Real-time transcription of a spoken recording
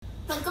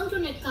Welcome to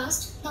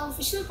Netcast, the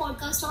official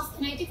podcast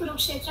of NIT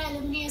Kurukshetra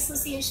Alumni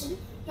Association,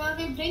 where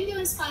we bring you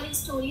inspiring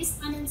stories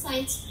and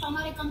insights from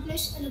our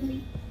accomplished alumni.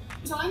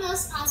 Join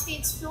us as we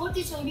explore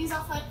the journeys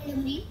of our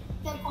alumni,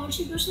 their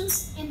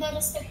contributions in their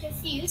respective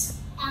fields,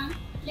 and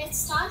let's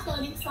start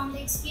learning from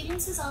the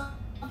experiences of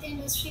the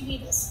industry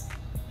leaders.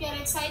 We are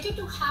excited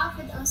to have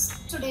with us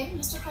today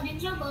Mr.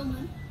 Khanindra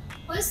Barman,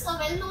 who is a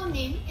well-known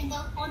name in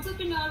the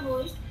entrepreneur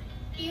world.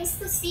 He is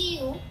the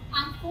CEO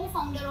and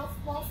co-founder of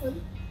Waffle,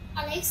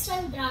 a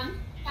lifestyle brand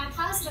that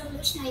has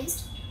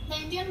revolutionized the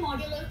Indian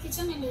modular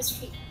kitchen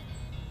industry.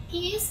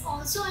 He is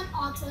also an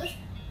author,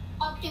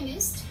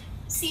 optimist,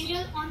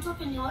 serial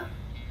entrepreneur,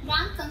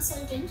 brand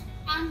consultant,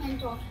 and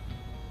mentor.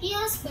 He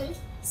has built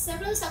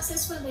several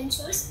successful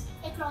ventures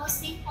across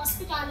the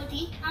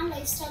hospitality and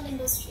lifestyle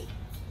industry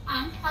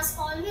and has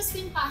always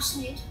been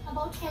passionate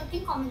about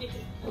helping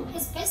community.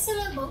 His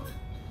bestseller book,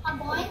 A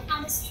Boy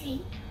and His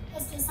Dream,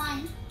 is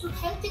designed to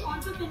help the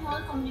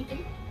entrepreneurial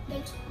community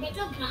build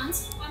better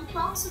brands and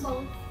talks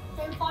about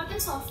the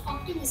importance of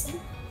optimism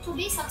to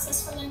be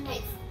successful in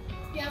life.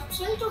 We are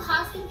thrilled to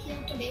have him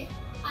here today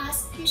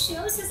as he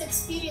shares his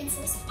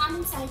experiences and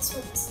insights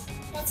with us.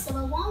 Let's give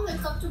a warm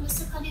welcome to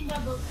Mr. Khanindra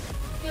Burke.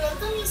 We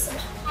welcome you, sir,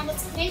 and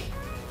it's great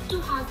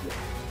to have you.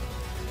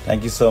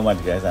 Thank you so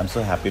much, guys. I'm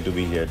so happy to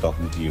be here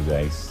talking to you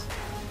guys.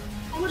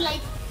 I would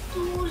like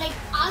to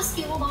ask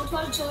you about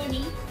your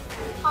journey,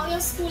 how your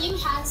schooling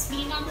has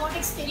been, and what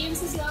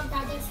experiences you have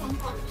gathered from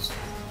college.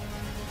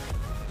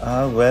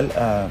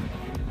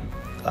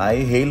 I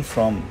hail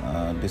from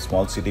this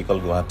small city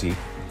called Guwahati,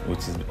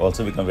 which has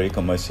also become very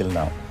commercial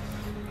now.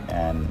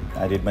 And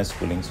I did my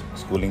schooling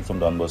from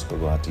Don Bosco,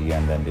 Guwahati,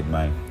 and then did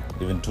my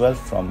even 12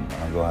 from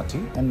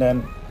Guwahati, and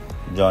then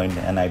joined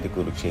NIT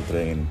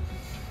Kurukshetra in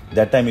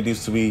that time. It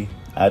used to be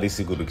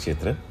REC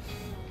Kurukshetra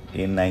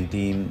in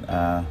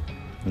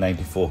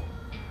 1994.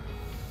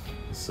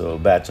 So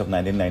batch of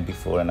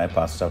 1994, and I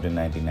passed out in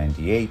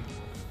 1998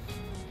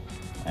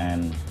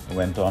 and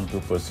went on to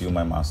pursue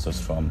my master's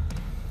from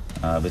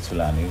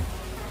Vichulani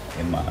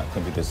in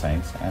computer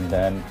science, and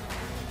then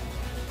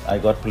I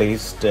got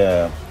placed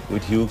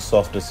with Hughes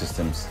Software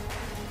Systems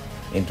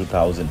in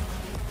 2000.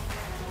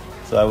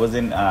 So I was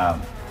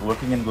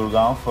working in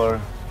Gurgaon for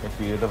a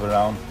period of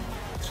around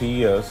 3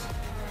 years.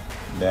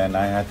 Then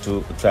I had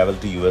to travel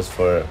to US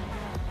for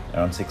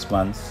around 6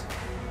 months,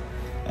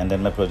 and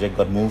then my project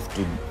got moved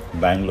to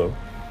Bangalore.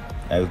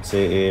 I would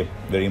say a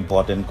very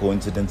important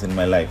coincidence in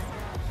my life,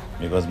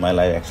 because my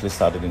life actually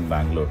started in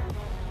Bangalore.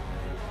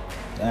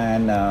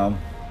 And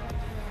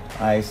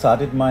I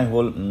started my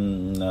whole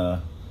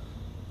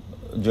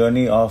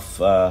journey of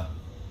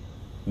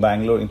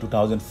Bangalore in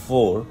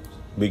 2004,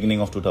 beginning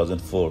of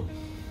 2004.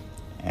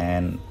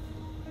 And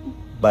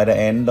by the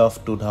end of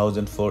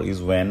 2004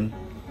 is when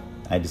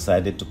I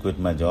decided to quit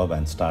my job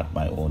and start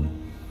my own.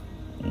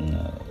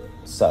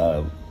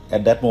 So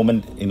at that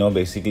moment,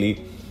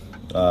 basically,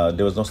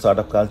 there was no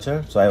startup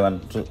culture. So I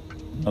wanted to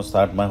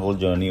start my whole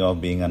journey of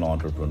being an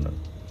entrepreneur.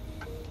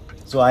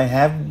 So I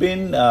have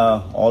been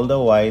all the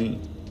while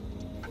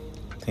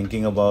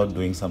thinking about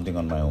doing something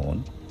on my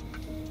own.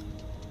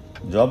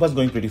 Job was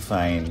going pretty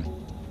fine,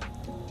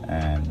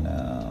 and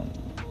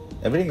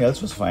everything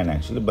else was fine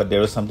actually. But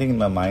there was something in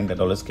my mind that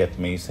always kept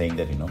me saying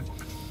that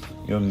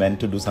you're meant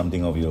to do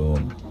something of your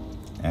own.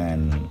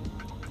 And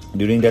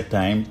during that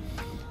time,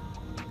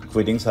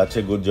 quitting such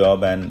a good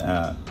job and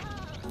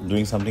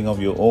doing something of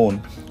your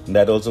own,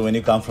 that also when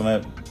you come from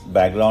a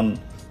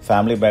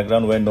family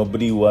background where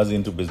nobody was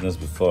into business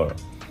before,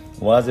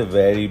 was a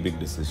very big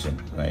decision,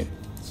 right?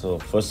 So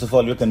first of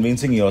all, you're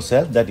convincing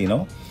yourself that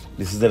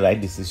this is the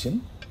right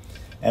decision,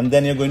 and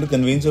then you're going to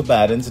convince your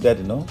parents that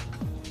I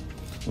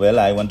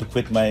want to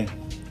quit my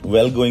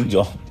well-going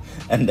job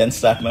and then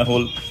start my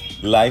whole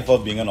life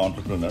of being an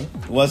entrepreneur.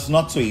 It was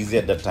not so easy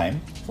at that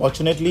time.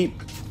 Fortunately,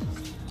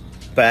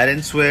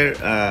 parents were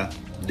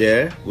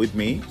there with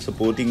me,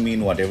 supporting me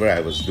in whatever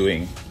I was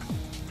doing.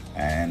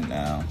 And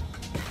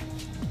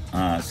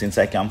since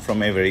I come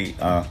from a very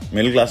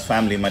middle-class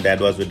family, my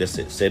dad was with the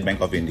State Bank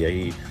of India.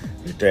 He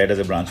retired as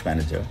a branch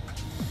manager.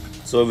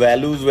 So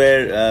values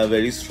were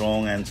very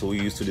strong, and so we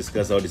used to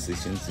discuss our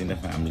decisions in the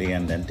family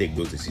and then take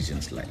those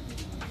decisions live.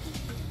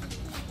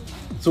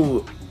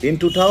 So in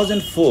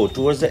 2004,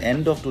 towards the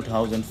end of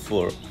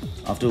 2004,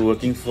 after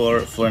working for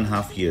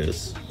 4.5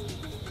 years,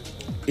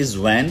 is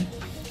when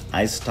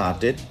I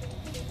started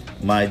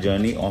my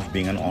journey of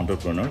being an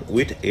entrepreneur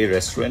with a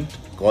restaurant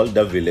called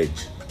The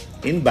Village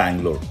in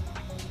Bangalore,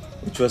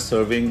 which was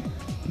serving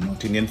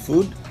North Indian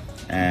food,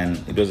 and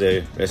it was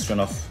a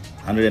restaurant of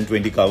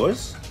 120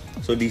 covers,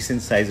 so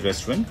decent sized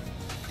restaurant.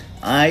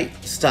 I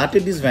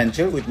started this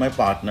venture with my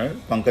partner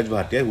Pankaj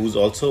Bhatia, who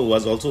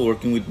was also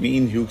working with me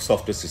in Hughes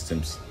Software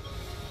Systems.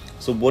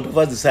 So both of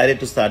us decided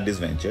to start this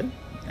venture,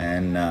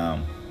 and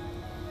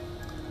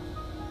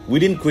we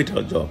didn't quit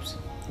our jobs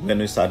when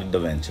we started the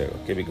venture,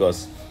 okay,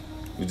 because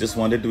we just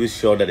wanted to be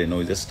sure that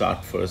we just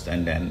start first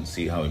and then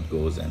see how it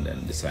goes and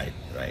then decide,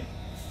 right?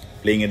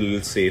 Playing it a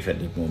little safe at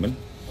that moment.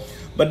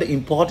 But the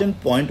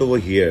important point over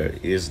here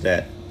is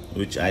that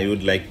which I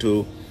would like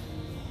to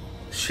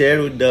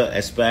share with the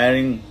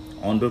aspiring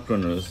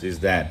entrepreneurs is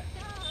that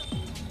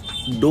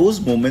those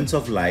moments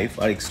of life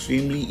are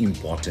extremely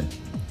important.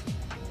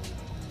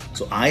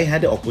 So I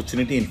had an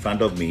opportunity in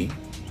front of me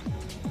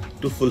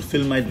to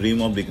fulfill my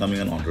dream of becoming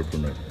an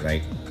entrepreneur,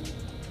 right?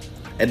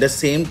 At the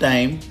same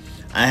time,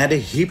 I had a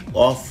heap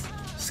of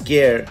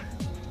scare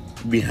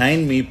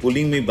behind me,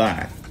 pulling me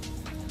back,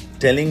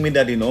 telling me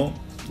that,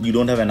 you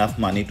don't have enough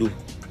money to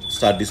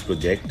start this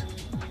project.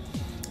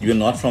 You're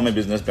not from a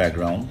business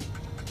background.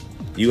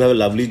 You have a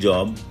lovely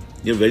job.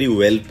 You're very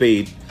well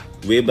paid.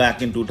 Way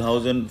back in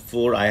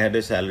 2004, I had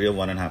a salary of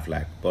 1.5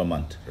 lakh per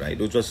month, right?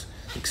 Which was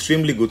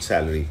extremely good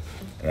salary,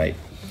 right?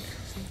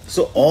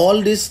 So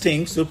all these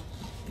things,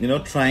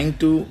 trying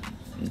to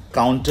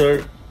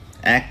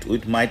counteract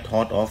with my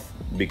thought of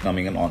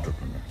becoming an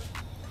entrepreneur.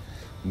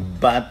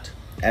 But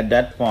at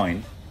that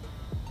point,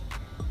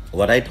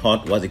 what I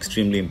thought was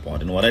extremely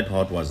important. What I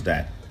thought was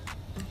that,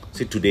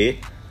 see, today,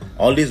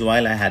 all this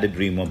while I had a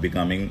dream of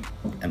becoming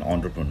an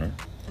entrepreneur.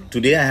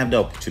 Today I have the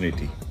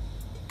opportunity.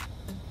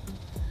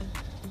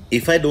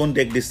 If I don't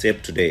take this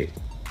step today,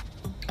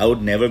 I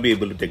would never be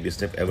able to take this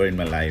step ever in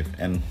my life.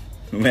 And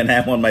when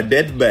I'm on my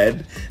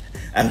deathbed,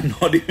 I will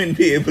not even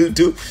be able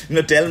to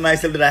tell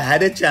myself that I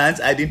had a chance,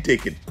 I didn't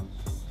take it.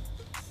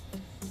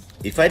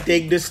 If I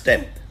take this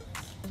step,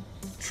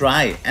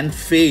 try and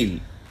fail,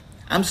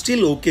 I'm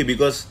still okay,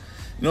 because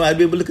I'll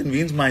be able to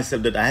convince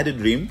myself that I had a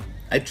dream.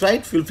 I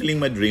tried fulfilling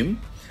my dream.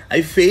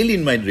 I failed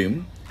in my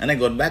dream, and I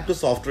got back to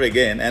software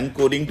again and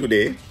coding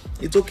today.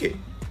 It's okay.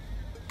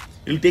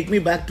 It'll take me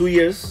back 2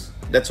 years.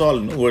 That's all,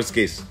 worst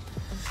case.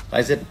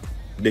 I said,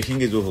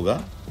 "Dekhenge jo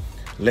hoga,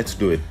 let's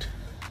do it."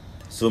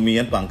 So me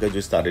and Pankaj,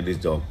 we started this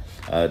job,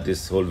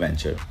 this whole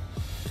venture.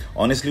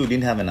 Honestly, we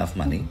didn't have enough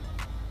money.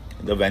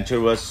 The venture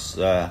was,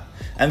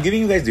 I'm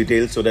giving you guys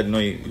details so that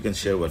you can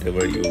share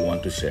whatever you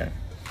want to share.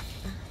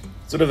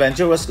 So the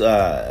venture was,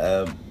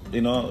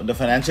 the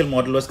financial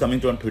model was coming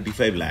to around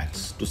 35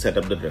 lakhs to set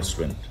up the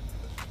restaurant.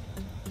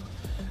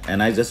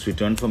 And I just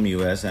returned from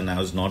US, and I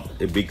was not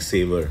a big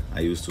saver. I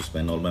used to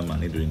spend all my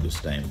money during this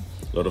time.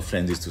 A lot of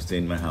friends used to stay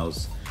in my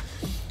house.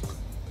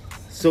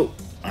 So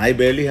I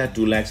barely had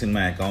 2 lakhs in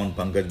my account.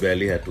 Pankaj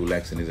barely had 2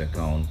 lakhs in his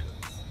account.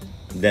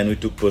 Then we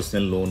took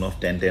personal loan of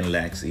 10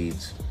 lakhs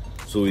each.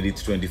 So we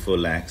reached 24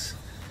 lakhs.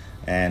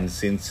 And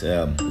since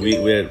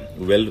we're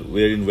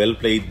in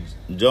well-paid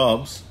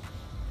jobs,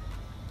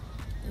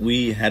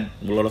 we had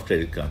a lot of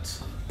credit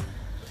cards.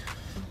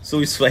 So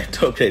we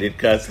swiped our credit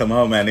cards,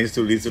 somehow managed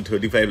to reach to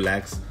 35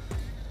 lakhs,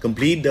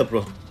 complete the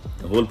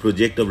whole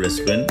project of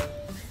restaurant,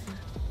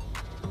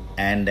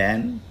 and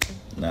then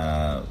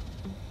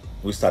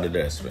we started the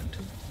restaurant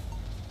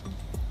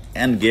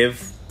and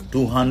gave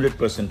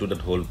 200% to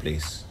that whole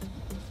place,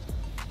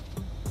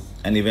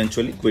 and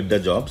eventually quit the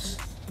jobs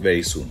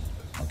very soon.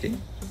 Okay,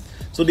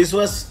 so this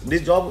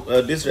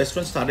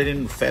restaurant started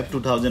in Feb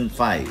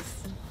 2005,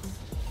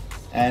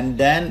 and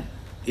then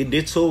it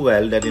did so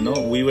well that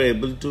we were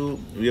able to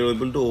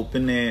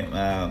open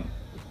a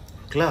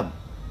club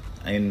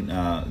in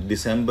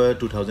December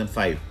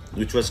 2005,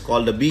 which was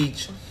called The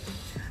Beach.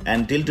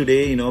 And till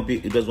today,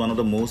 it was one of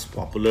the most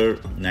popular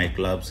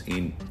nightclubs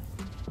in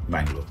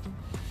Bangalore.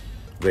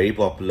 Very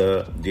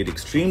popular, did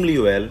extremely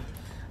well,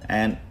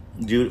 and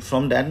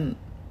from then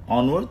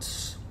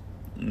onwards,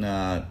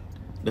 the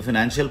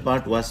financial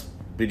part was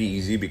pretty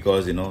easy,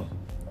 because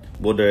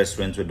both the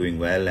restaurants were doing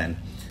well, and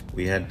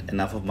we had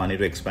enough of money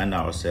to expand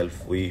ourselves.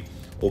 We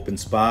opened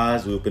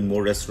spas, we opened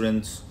more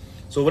restaurants.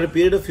 So over a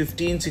period of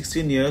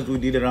 15-16 years, we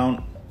did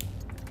around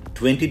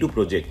 22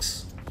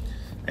 projects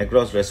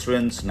across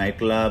restaurants,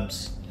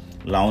 nightclubs,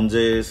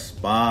 lounges,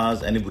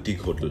 spas, and a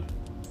boutique hotel.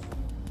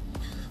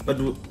 But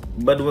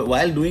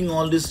while doing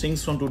all these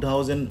things from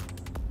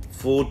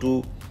 2004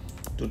 to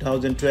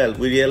 2012,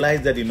 we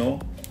realized that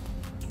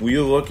we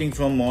were working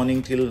from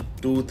morning till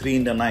 2-3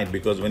 in the night,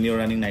 because when you're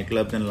running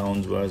nightclubs and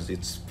lounge bars,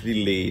 it's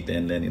pretty late,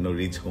 and then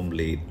reach home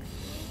late,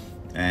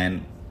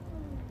 and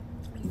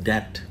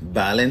that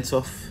balance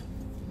of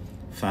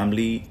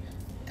family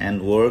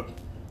and work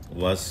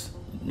was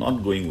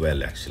not going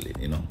well, actually.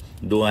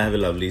 Though I have a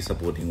lovely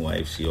supporting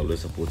wife, she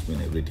always supports me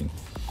in everything.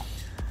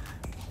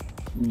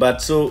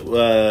 But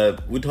so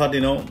we thought,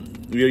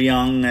 we were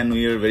young and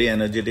we were very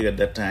energetic at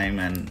that time,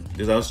 and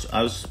because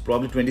I was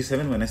probably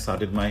 27 when I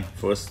started my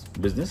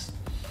first business.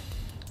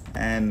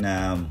 And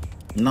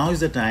now is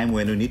the time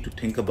when we need to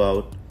think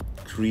about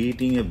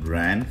creating a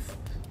brand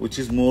which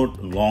is more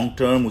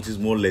long-term, which is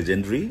more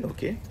legendary.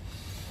 Okay,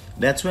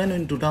 that's when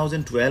in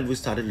 2012 we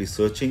started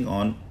researching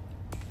on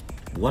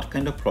what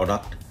kind of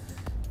product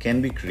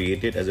can be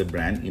created as a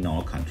brand in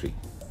our country.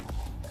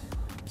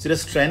 See, the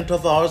strength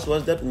of ours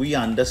was that we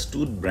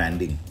understood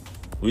branding.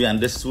 We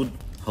understood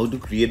how to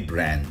create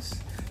brands,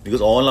 because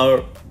all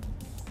our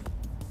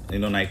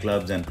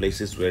nightclubs and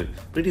places were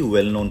pretty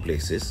well-known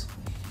places.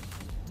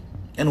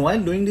 And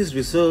while doing this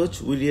research,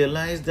 we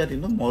realized that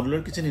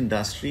modular kitchen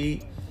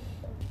industry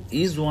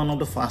is one of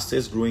the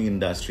fastest growing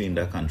industry in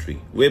the country.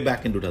 Way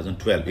back in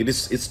 2012, it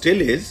still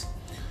is,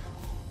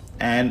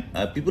 and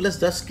people are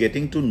just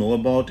getting to know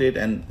about it,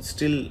 and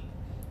still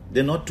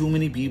there are not too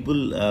many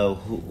people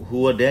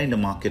who are there in the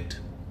market,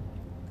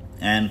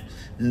 and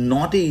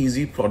not a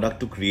easy product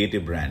to create a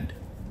brand.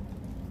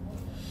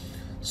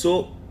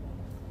 So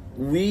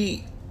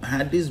we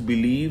had this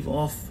belief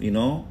of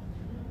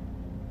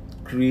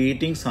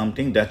creating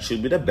something that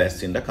should be the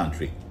best in the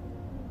country.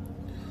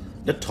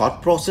 The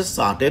thought process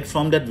started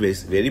from that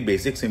very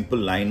basic simple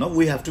line of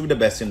we have to be the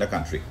best in the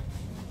country,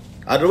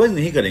 otherwise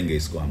नहीं करेंगे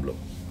इसको हम लोग.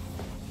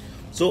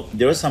 So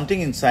there was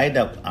something inside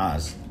of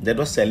us that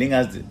was telling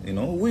us,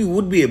 we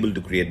would be able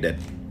to create that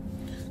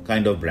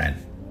kind of brand.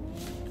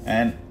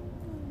 And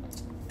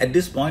at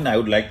this point, I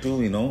would like to,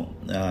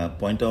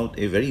 point out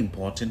a very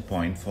important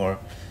point for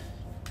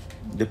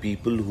the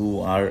people who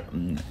are,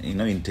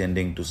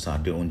 intending to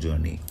start their own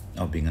journey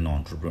of being an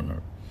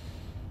entrepreneur.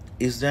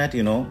 Is that,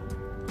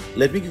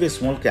 let me give a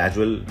small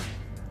casual,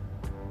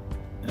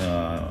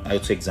 I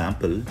would say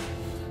example,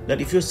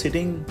 that if you're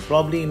sitting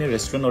probably in a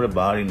restaurant or a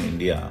bar in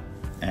India,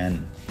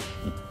 and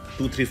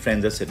 2-3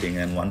 friends are sitting,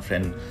 and one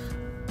friend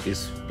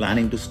is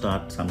planning to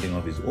start something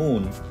of his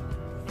own,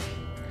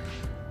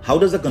 how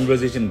does the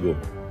conversation go?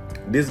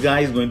 This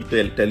guy is going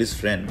to tell his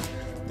friend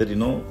that,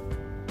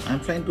 I'm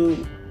trying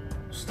to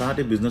start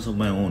a business of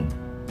my own.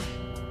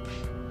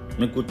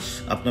 मैं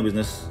कुछ अपना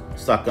business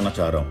start करना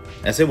चाह रहा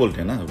हूँ. ऐसे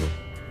बोलते हैं ना वो.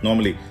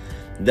 Normally,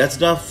 that's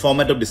the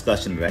format of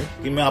discussion, right?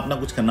 कि मैं अपना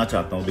कुछ करना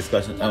चाहता हूँ.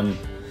 Discussion,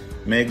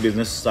 मैं एक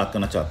business start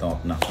करना चाहता हूँ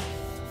अपना.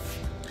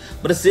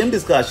 But the same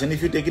discussion,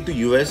 if you take it to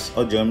US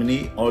or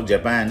Germany or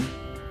Japan,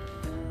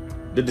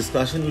 the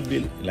discussion would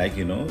be like,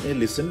 hey,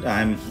 listen,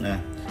 I'm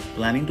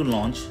planning to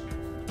launch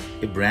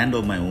a brand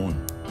of my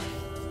own.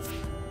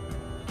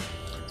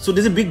 So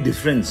there's a big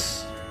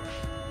difference.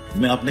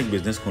 मैं अपना एक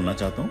business खोलना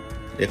चाहता हूँ,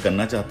 या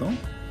करना चाहता हूँ.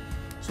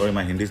 Sorry,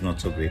 my Hindi is not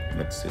so great,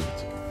 but still.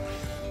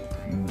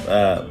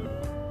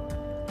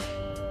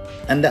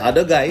 And the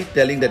other guy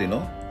telling that,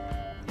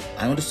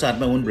 I want to start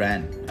my own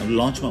brand. I will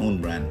launch my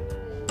own brand.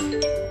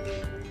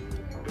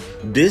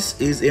 This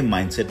is a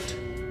mindset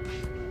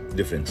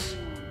difference.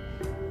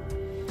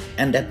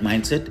 And that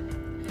mindset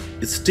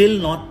is still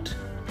not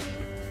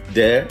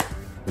there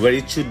where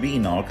it should be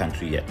in our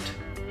country yet.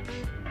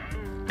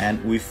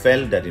 And we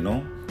felt that,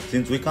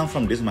 since we come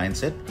from this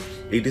mindset,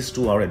 it is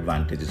to our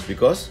advantages,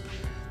 because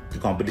the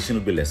competition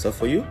will be lesser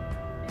for you.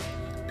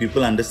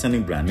 People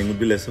understanding branding will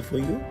be lesser for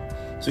you.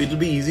 So it will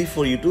be easy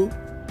for you to,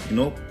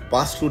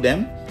 pass through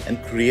them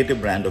and create a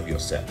brand of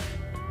yourself,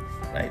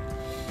 right?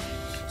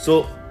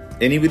 So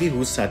anybody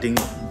who's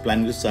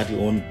planning to start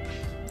your own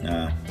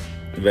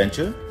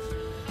venture,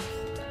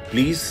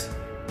 please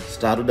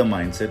start with the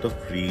mindset of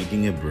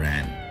creating a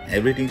brand.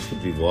 Everything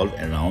should revolve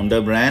around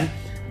the brand,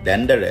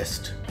 then the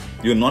rest.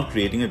 You're not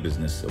creating a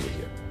business over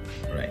here,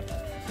 right?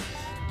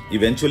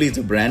 Eventually, it's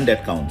a brand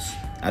that counts.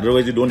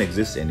 Otherwise, you don't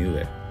exist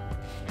anywhere.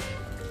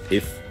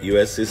 If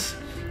US is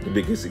the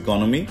biggest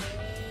economy,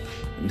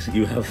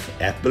 you have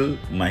Apple,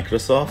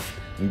 Microsoft,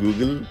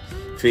 Google,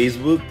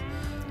 Facebook,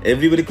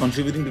 everybody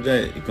contributing to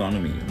the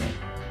economy,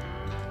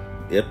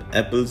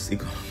 Apple's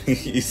economy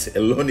is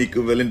alone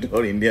equivalent to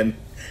our Indian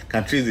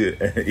country's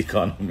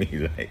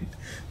economy, right?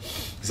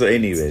 So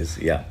anyways,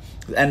 yeah.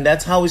 And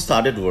that's how we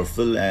started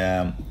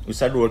Wurfel. We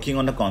started working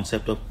on the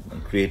concept of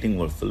creating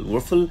Wurfel.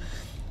 Wurfel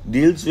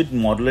deals with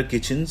modular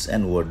kitchens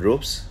and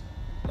wardrobes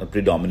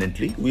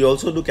predominantly. We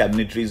also do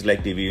cabinetries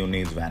like TV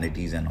units,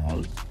 vanities and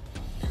all.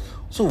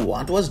 So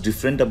what was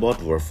different about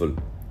Wurfel?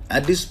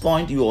 At this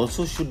point, you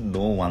also should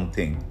know one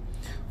thing,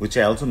 which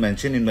I also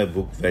mentioned in my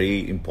book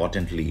very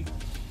importantly,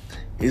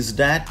 is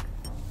that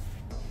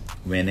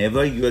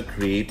whenever you are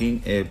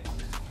creating a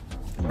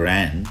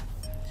brand,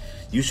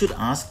 you should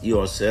ask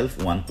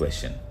yourself one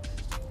question.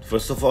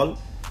 First of all,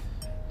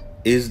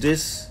 is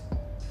this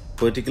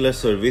particular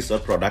service or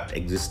product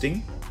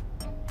existing?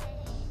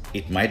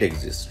 It might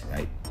exist,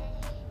 right?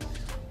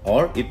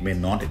 Or it may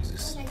not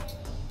exist. Right.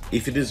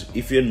 If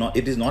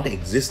it is not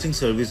existing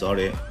service or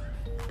a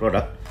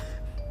product,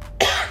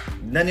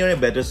 then you're in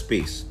a better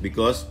space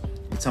because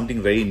it's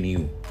something very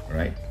new,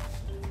 right?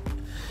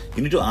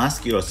 You need to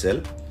ask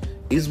yourself,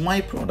 is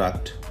my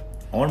product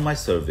or my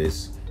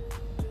service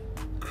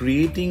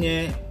creating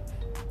a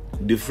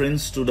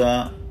difference to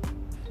the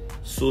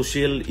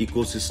social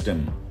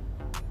ecosystem?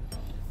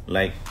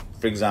 Like,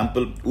 for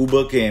example,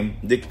 Uber came,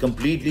 they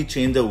completely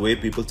changed the way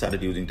people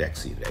started using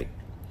taxi, right?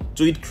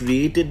 So it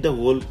created the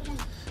whole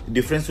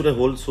difference to the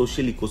whole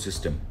social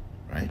ecosystem,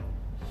 right?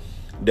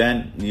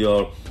 Then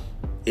your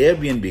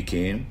Airbnb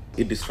came,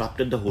 it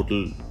disrupted the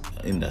hotel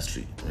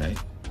industry, right?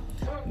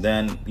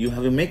 Then you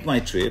have a Make My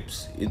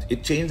Trips,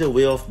 it changed the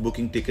way of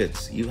booking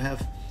tickets. You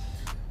have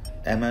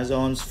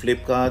Amazon's,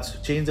 Flipkart's,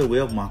 changed the way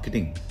of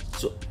marketing.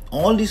 So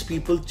all these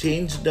people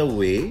changed the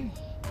way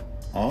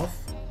of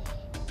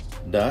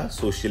the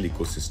social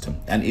ecosystem,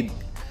 and it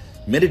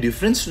made a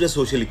difference to the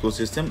social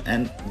ecosystem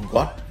and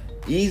got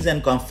ease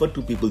and comfort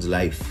to people's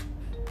life.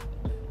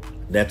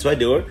 That's why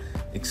they were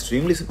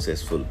extremely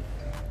successful,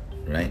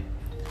 right?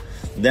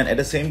 Then at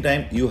the same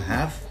time, you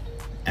have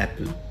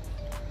Apple,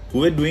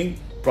 who are doing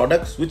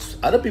products which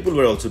other people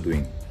were also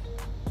doing.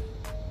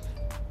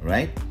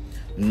 Right?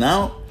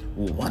 Now,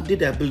 what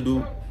did Apple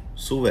do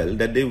so well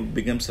that they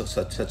became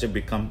such a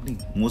big company,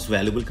 most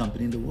valuable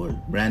company in the world,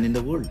 brand in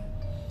the world?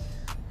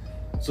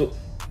 So,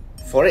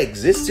 for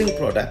existing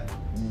product,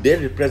 they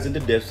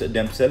represented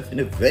themselves in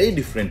a very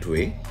different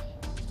way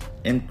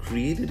and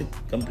created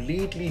a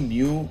completely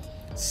new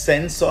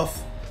sense of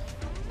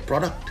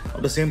product,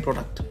 of the same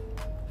product.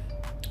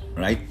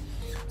 Right?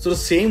 So the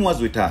same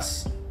was with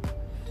us.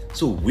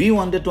 So we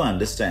wanted to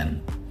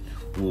understand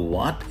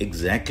what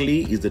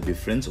exactly is the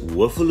difference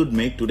Whirlpool would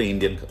make to the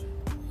Indian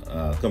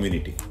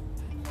community.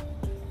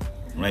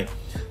 Right?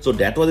 So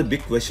that was a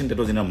big question that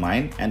was in our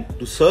mind, and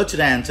to search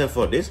the answer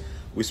for this,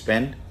 we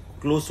spent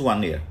close to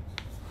 1 year.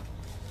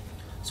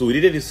 So we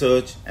did a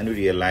research and we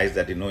realized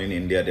that in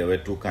India there were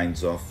two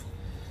kinds of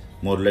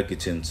modular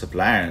kitchen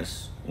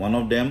suppliers. One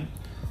of them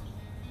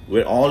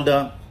were all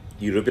the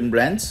European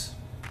brands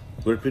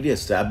were pretty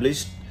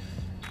established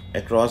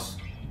across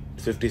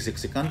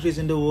 50-60 countries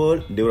in the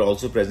world. They were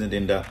also present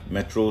in the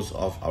metros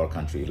of our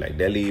country like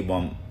Delhi,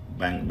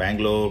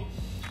 Bangalore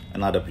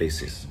and other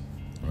places,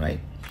 right?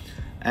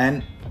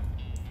 And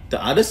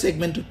the other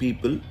segment of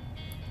people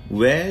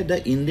were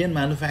the Indian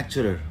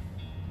manufacturer.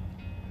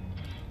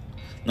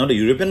 Now the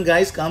European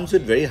guys comes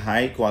with very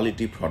high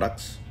quality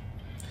products,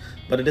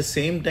 but at the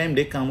same time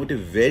they come with a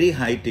very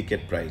high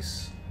ticket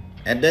price.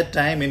 At that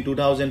time in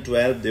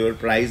 2012 they were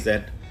priced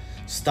at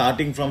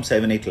starting from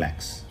 7-8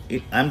 lakhs.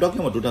 I'm talking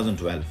about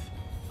 2012.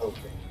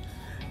 Okay.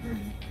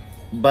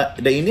 But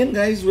the Indian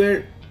guys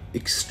were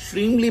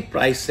extremely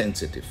price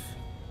sensitive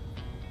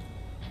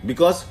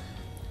because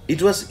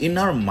it was in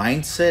our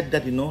mindset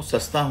that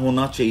सस्ता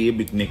होना चाहिए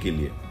बिकने के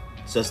लिए,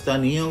 सस्ता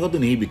नहीं होगा तो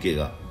नहीं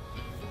बिकेगा.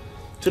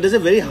 So there's a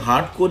very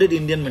hard-coded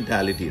Indian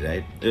mentality,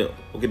 right?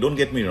 Okay, don't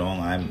get me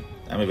wrong. I'm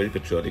a very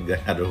patriotic guy.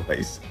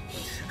 Otherwise,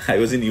 I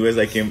was in US.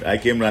 I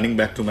came running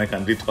back to my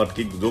country. Thought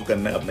कि जो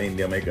करना है अपना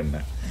India में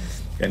करना,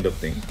 kind of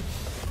thing.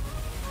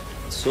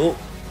 So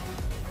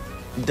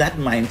that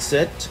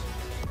mindset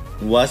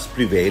was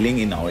prevailing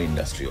in our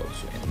industry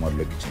also, in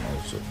modular kitchen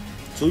also.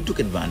 So we took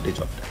advantage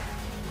of that.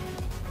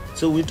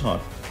 So we thought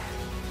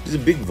there's a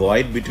big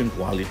void between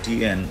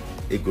quality and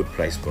a good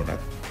price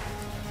product.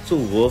 So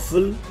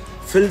Whirlpool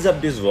fills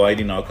up this void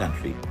in our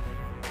country.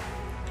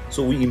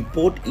 So we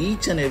import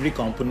each and every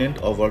component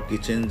of our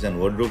kitchens and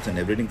wardrobes and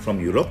everything from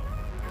Europe,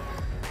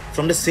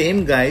 from the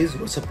same guys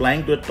who are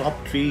supplying to the top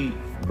 3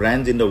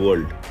 brands in the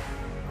world.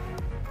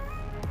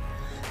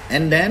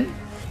 And then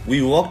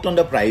we worked on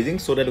the pricing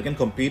so that we can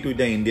compete with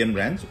the Indian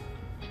brands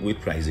with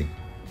pricing.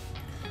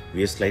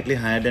 We are slightly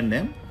higher than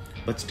them,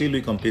 but still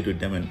we compete with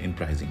them in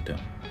pricing term.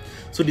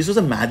 So this was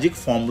a magic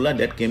formula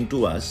that came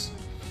to us,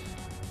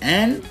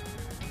 and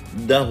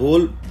the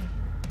whole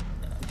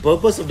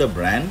purpose of the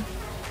brand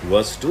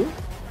was to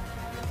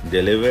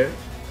deliver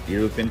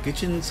European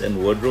kitchens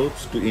and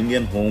wardrobes to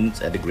Indian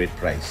homes at a great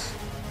price.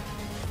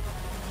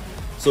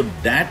 So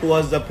that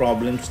was the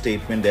problem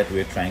statement that we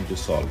were trying to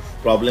solve.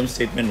 Problem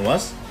statement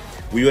was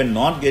we were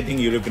not getting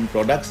European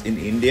products in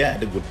India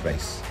at a good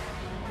price.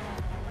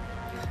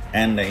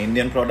 And the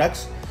Indian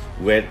products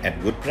were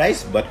at good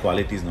price, but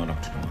quality is not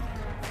up to the mark.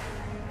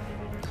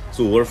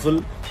 So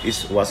Whirlpool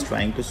was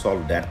trying to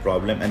solve that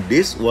problem, and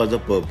this was the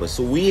purpose.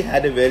 So we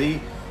had a very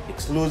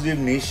exclusive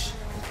niche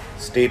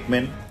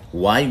statement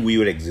why we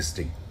were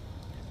existing.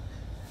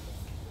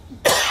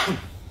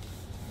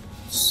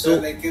 So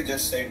like you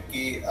just said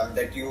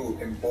that you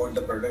import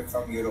the product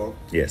from Europe.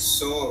 Yes.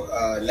 So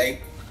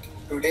like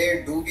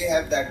today, do we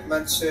have that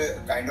much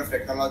kind of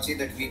technology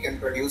that we can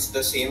produce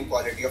the same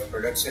quality of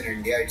products in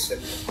India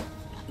itself?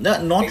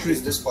 No, not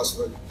Is this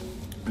possible?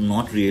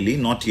 Not really,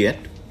 not yet,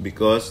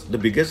 because the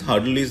biggest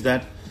hurdle is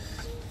that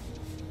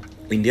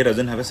India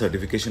doesn't have a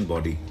certification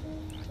body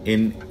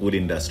in wood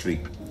industry.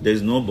 There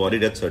is no body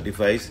that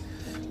certifies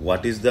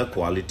what is the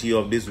quality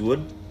of this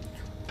wood,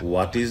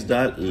 what is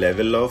the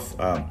level of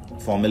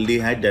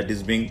formaldehyde that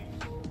is being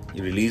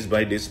released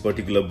by this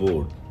particular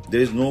board.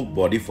 There is no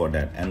body for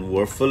that. And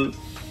Whirlpool,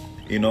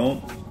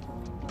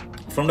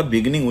 from the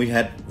beginning we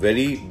had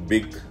very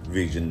big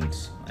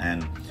visions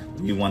and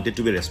we wanted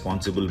to be a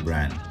responsible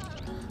brand.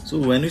 So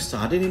when we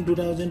started in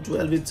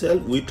 2012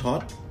 itself, we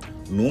thought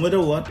no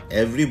matter what,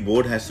 every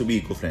board has to be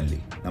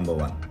eco-friendly, number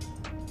one,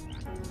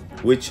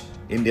 which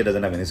India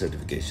doesn't have any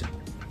certification.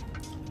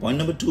 Point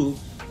number 2,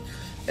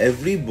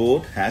 every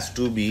board has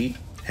to be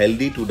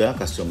healthy to the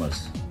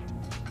customers.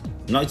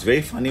 Now it's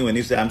very funny when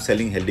you say I'm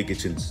selling healthy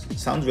kitchens. It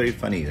sounds very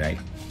funny, right?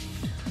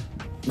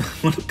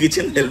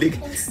 Kitchen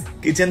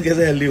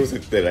कैसे healthy हो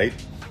सकते हैं, right?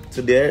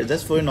 So there,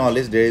 just for your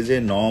knowledge, there is a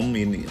norm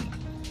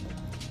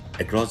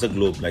across the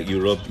globe, like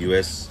Europe,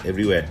 US,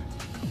 everywhere,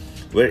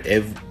 where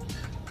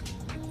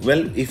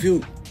if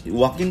you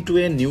walk into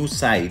a new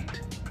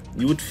site,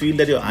 you would feel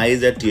that your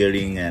eyes are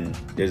tearing and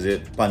there's a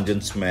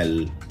pungent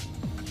smell.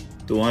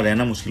 तो वहाँ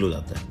रहना मुश्किल हो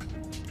जाता है.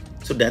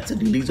 So that's a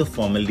release of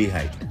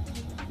formaldehyde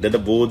that the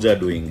boards are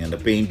doing and the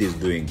paint is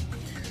doing.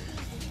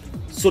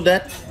 So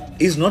that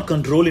is not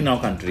controlled in our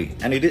country,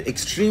 and it is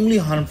extremely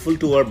harmful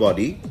to our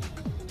body,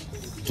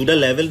 to the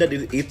level that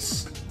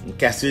it's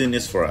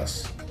carcinogenous for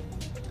us,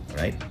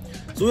 right?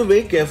 So we're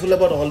very careful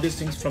about all these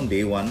things from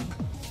day one.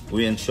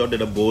 We ensured that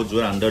the boards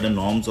were under the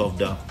norms of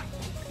the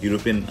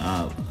European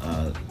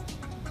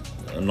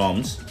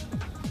norms,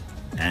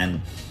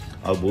 and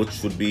our boards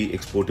should be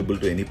exportable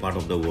to any part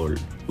of the world,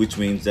 which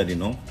means that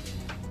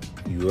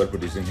you are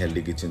producing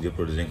healthy kitchens, you're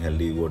producing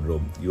healthy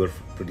wardrobe, you are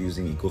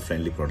producing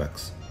eco-friendly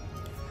products.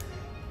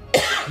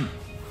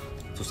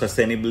 So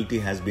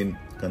sustainability has been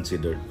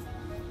considered.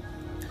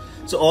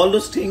 So all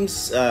those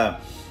things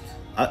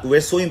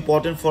were so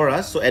important for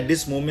us. So at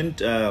this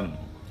moment,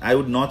 I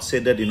would not say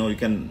that you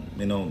can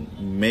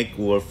make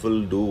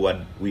Whirlpool do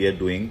what we are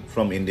doing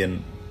from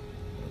Indian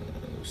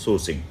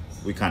sourcing.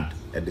 We can't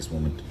at this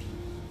moment.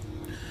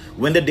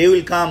 When the day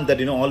will come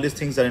that all these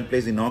things are in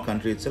place in our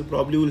country itself,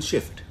 probably will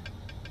shift.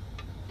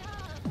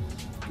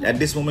 At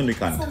this moment, we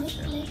can't. So,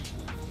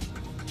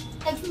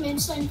 like you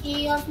mentioned,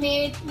 you have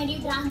made many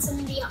brands in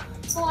India.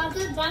 So are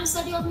there brands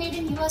that you have made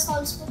in US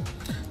also?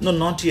 No,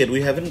 not yet.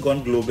 We haven't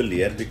gone global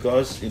yet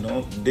because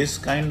this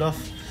kind of,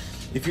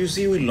 if you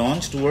see, we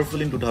launched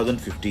Whirlpool in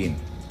 2015,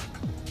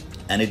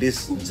 and it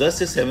is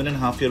just a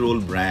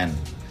 7.5-year-old brand.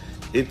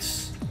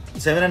 It's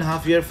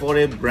 7.5 years for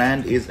a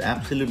brand is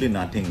absolutely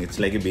nothing. It's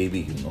like a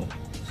baby,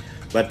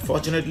 But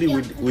fortunately,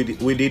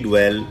 we did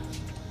well.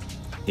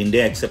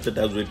 India accepted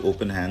us with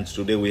open hands.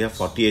 Today we have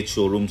 48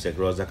 showrooms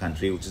across the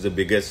country, which is the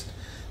biggest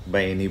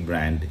by any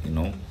brand,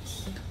 and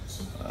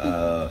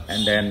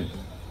then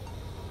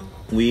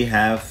we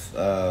have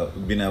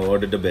been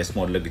awarded the best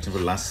modular kitchen for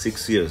the last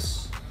 6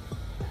 years.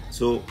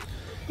 So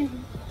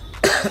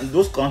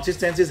those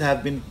consistencies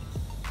have been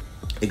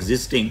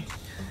existing,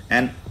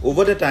 and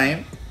over the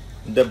time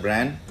the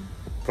brand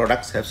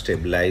products have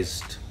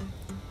stabilized,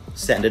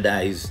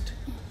 standardized.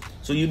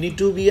 So you need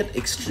to be at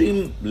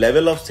extreme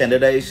level of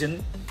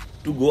standardization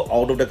to go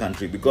out of the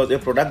country, because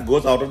if product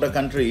goes out of the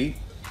country,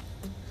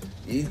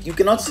 you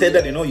cannot say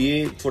that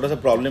ये थोड़ा सा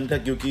problem था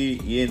क्योंकि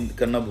ये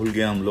करना भूल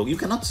गया हम लोग. You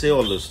cannot say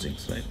all those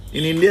things, right?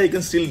 In India, you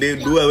can still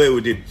do away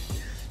with it.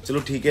 चलो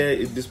ठीक है,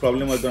 if this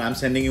problem was done, I'm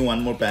sending you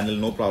one more panel,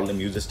 no problem.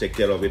 You just take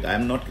care of it.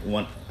 I'm not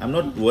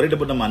worried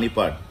about the money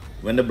part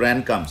when the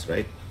brand comes,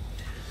 right?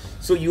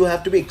 So you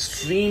have to be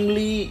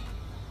extremely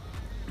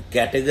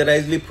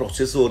categorizedly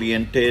process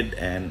oriented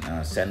and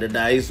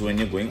standardized when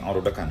you're going out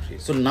of the country.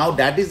 So now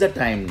that is the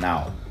time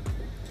now.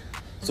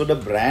 So the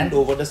brand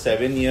over the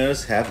 7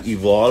 years have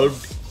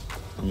evolved,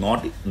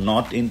 not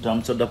in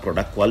terms of the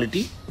product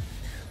quality,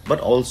 but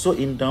also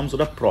in terms of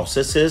the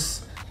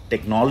processes,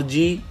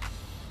 technology,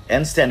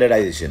 and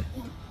standardization.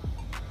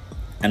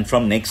 And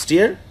from next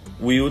year,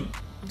 we would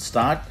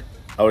start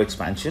our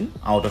expansion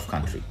out of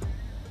country.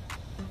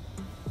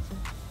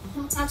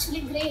 That's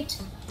actually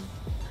great.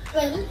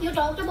 Well, you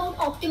talked about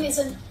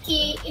optimism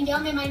कि India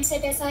में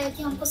mindset ऐसा है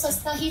कि हमको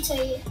सस्ता ही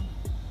चाहिए.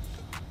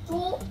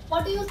 So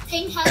what do you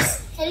think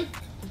has helped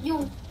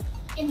you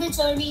in the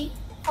journey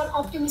for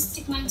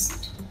optimistic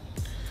mindset?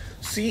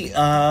 See,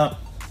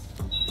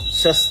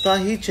 सस्ता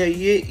ही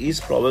चाहिए is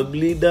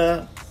probably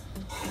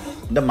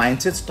the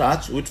mindset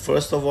starts with,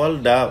 first of all,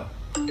 the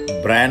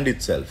brand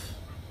itself.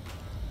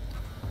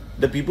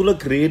 The people who are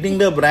creating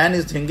the brand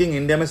is thinking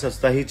India में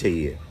सस्ता ही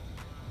चाहिए.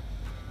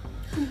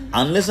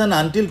 Unless and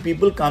until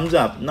people comes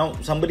up. Now,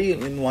 somebody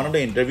in one of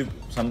the interview,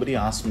 somebody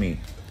asked me,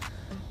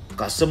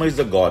 customer is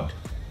the God.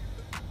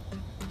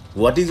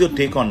 What is your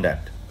take on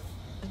that?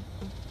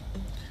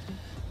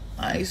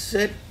 I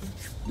said,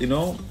 I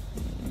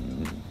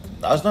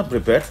was not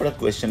prepared for a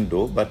question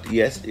though, but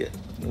yes,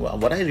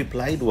 what I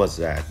replied was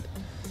that,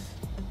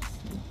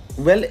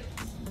 well,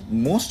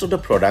 most of the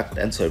product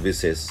and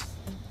services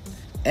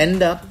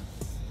end up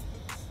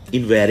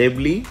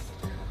invariably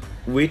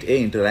with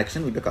a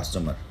interaction with the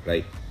customer,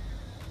 right?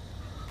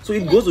 So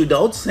it goes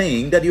without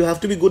saying that you have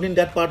to be good in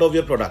that part of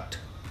your product.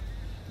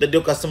 That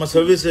your customer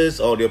services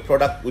or your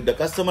product with the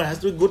customer has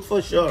to be good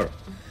for sure.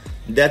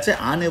 That's an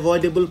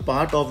unavoidable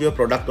part of your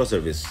product or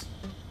service.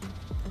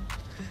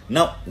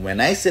 Now,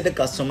 when I say the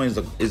customer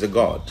is a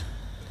God,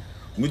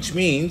 which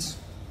means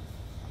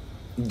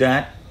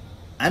that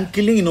I'm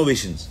killing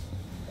innovations.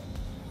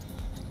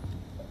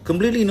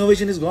 Completely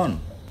innovation is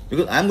gone.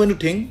 Because I'm going to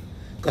think,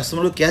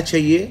 customer को क्या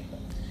चाहिए,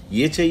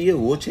 ये चाहिए,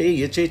 वो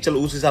चाहिए, ये चाहिए,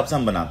 चलो उस हिसाब से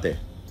हम बनाते हैं.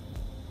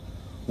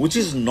 Which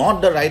is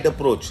not the right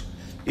approach.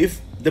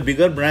 If the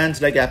bigger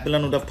brands like Apple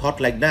would have thought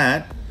like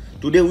that,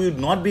 today we would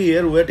not be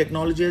here where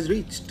technology has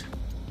reached.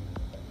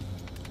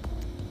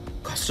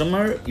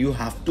 Customer, you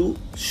have to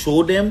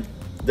show them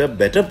the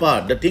better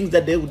part, the things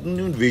that they wouldn't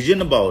even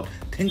vision about,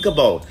 think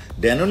about.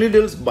 Then only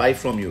they'll buy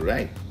from you,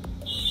 right?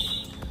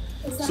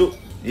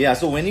 Exactly.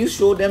 So when you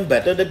show them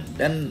better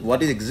than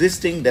what is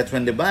existing, that's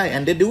when they buy,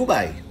 and they do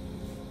buy.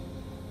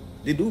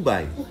 They do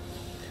buy.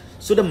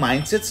 So the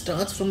mindset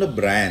starts from the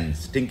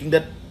brands, thinking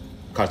that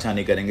खर्चा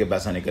नहीं करेंगे,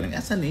 पैसा नहीं करेंगे.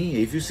 ऐसा नहीं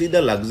है. If you see,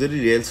 the luxury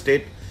real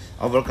estate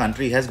of our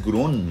country has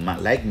grown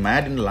like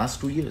mad in the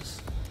last 2 years.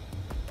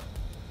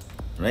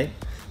 Right?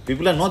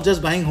 People are not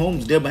just buying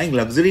homes, they are buying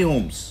luxury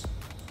homes.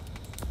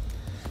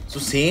 So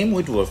same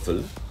with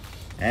Whirlpool.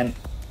 And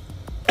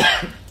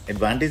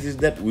Advantage is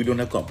that we don't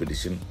have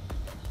competition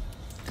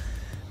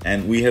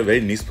and we have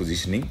very niche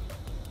positioning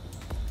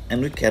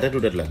and we cater to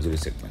that luxury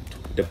segment,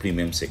 the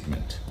premium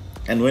segment.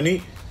 And when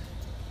we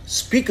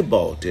speak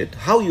about it,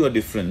 how you are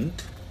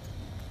different,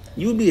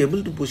 you'll be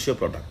able to push your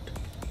product.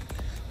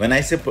 When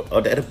I say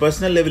at a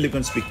personal level, you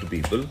can speak to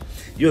people,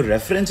 your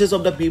references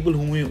of the people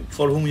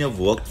for whom you have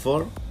worked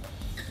for,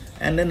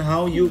 and then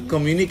how you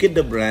communicate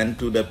the brand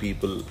to the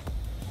people.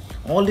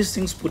 All these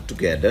things put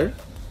together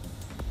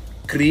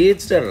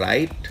creates the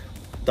right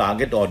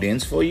target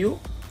audience for you,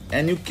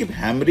 and you keep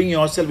hammering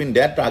yourself in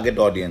that target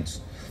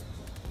audience.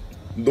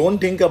 Don't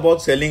think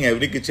about selling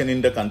every kitchen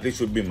in the country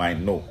should be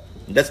mine. No,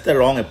 that's the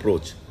wrong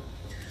approach.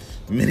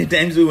 Many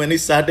times when we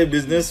start a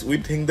business, we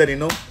think that,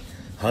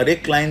 हर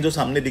एक client जो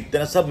सामने दिखता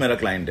है ना, सब मेरा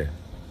client है.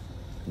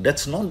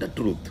 That's not the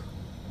truth.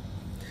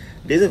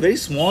 There's a very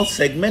small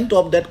segment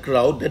of that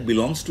crowd that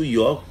belongs to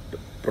your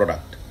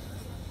product.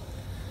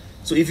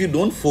 So if you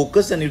don't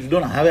focus and if you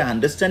don't have an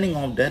understanding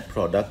of that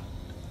product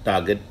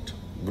target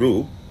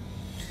group,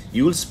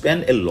 you will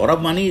spend a lot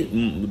of money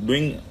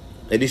doing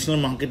additional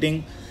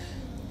marketing,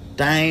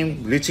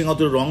 time, reaching out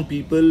to the wrong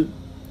people.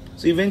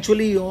 So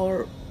eventually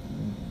your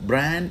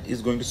brand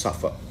is going to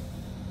suffer.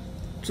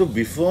 So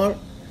before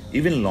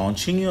even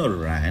launching your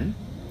brand,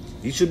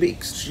 you should be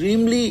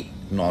extremely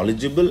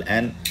knowledgeable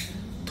and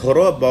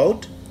thorough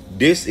about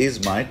this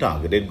is my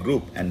targeted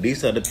group and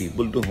these are the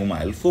people to whom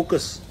I'll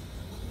focus.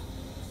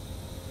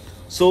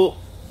 So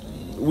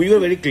we were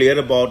very clear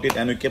about it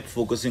and we kept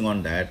focusing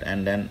on that,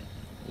 and then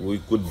we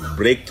could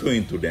break through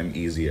into them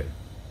easier.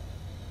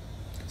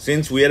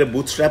 Since we are a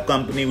bootstrap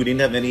company, we didn't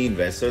have any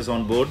investors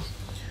on board.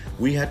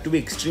 We had to be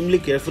extremely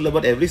careful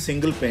about every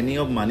single penny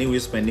of money we were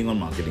spending on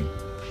marketing.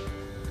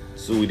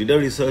 So we did our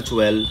research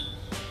well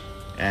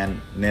and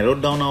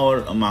narrowed down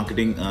our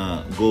marketing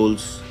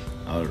goals,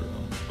 our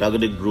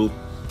targeted group,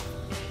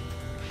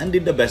 and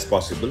did the best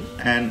possible.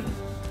 And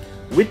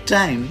with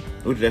time,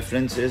 with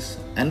references,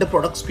 and the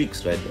product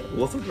speaks, right? The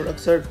waffle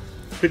products are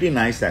pretty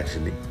nice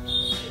actually.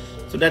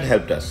 So that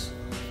helped us.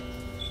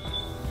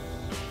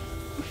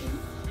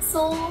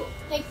 So,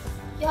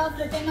 you have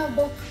written a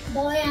book,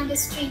 Boy and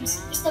His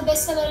Dreams. It's the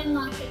bestseller in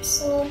market.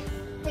 So,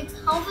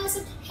 how has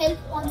it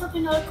helped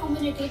entrepreneur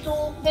community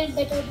to build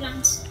better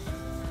brands?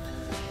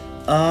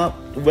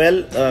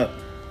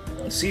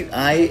 See,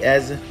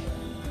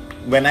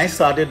 when I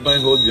started my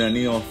whole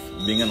journey of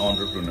being an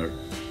entrepreneur,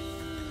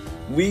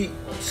 we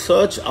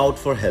searched out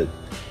for help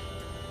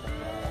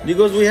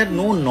because we had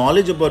no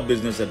knowledge about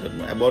business at that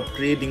moment, about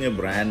creating a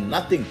brand,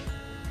 nothing.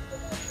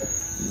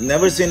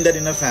 Never seen that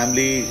in a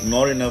family,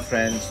 nor in our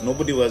friends.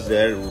 Nobody was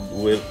there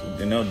who were,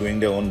 doing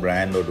their own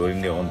brand or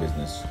doing their own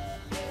business.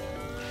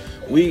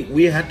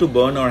 We had to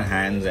burn our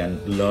hands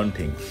and learn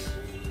things,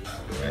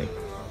 right?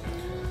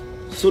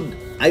 So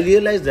I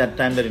realized that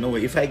time that,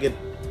 if I get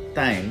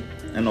time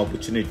and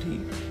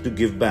opportunity to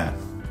give back,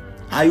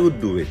 I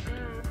would do it.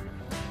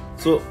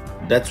 So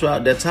that's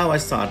how I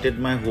started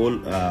my whole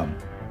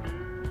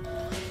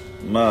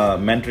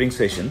mentoring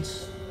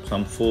sessions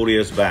some 4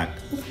 years back,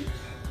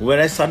 where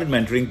I started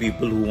mentoring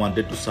people who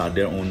wanted to start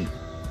their own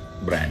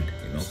brand,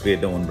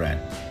 create their own brand.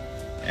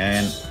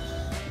 And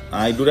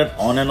I do that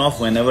on and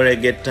off whenever I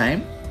get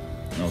time.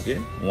 Okay,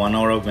 1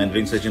 hour of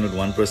mentoring session with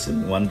one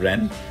person, one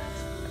brand.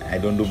 I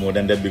don't do more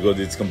than that because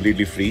it's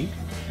completely free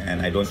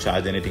and I don't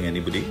charge anything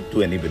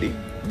to anybody.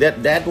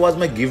 That was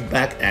my give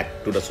back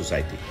act to the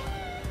society.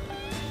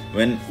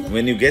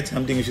 When you get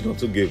something, you should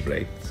also give,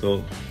 right?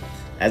 So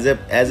as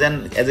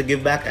a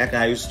give back act,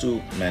 I used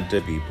to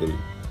mentor people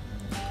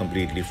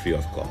completely free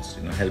of cost.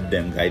 Help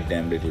them, guide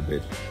them a little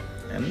bit,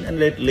 and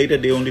later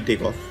they only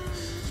take off.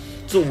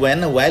 So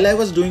while I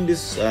was doing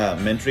this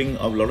mentoring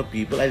of a lot of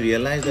people, I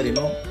realized that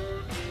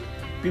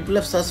people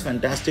have such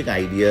fantastic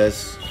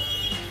ideas,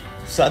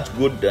 such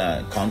good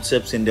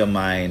concepts in their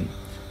mind,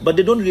 but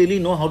they don't really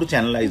know how to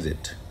channelize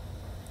it,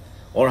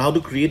 or how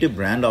to create a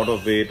brand out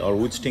of it, or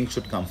which thing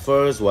should come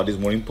first, what is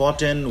more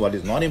important, what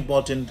is not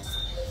important.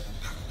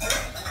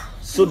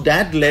 So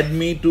that led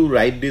me to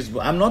write this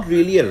book. I'm not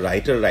really a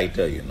writer.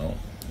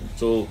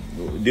 So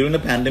during the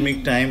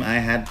pandemic time, I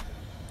had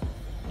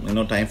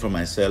time for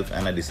myself,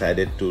 and I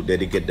decided to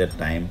dedicate that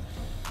time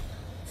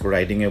for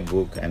writing a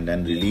book and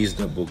then release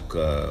the book.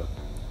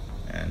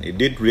 And it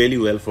did really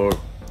well for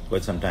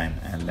quite some time.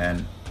 And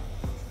then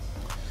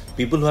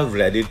people who have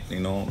read it,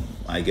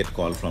 I get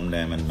calls from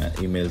them and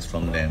emails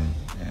from them,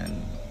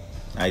 and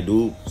I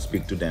do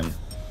speak to them.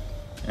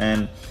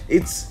 And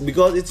it's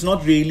because it's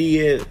not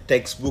really a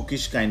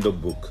textbookish kind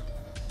of book.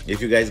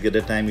 If you guys get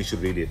the time, you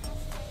should read it.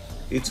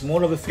 It's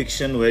more of a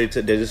fiction where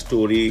there's a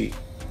story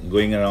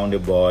going around a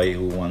boy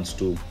who wants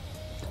to,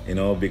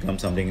 become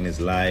something in his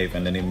life,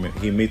 and then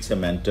he meets a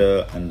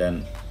mentor, and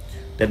then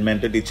that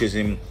mentor teaches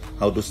him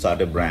how to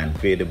start a brand,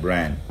 create a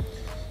brand.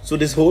 So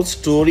this whole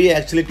story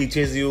actually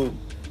teaches you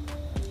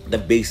the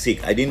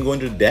basic. I didn't go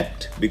into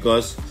depth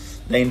because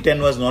the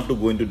intent was not to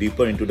go into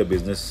deeper into the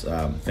business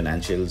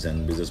financials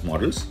and business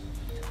models,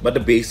 but the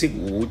basic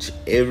which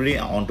every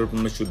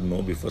entrepreneur should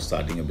know before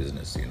starting a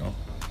business.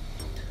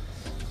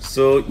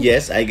 So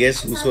yes, I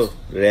guess Such, also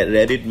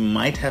Reddit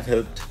might have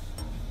helped.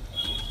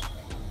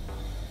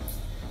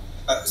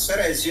 Sir,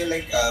 as you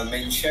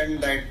mentioned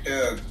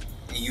that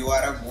you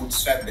are a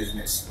bootstrap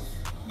business,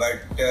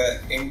 but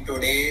in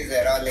today's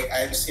era, like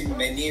I've seen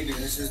many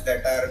businesses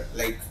that are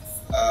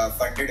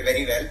funded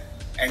very well,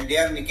 and they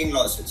are making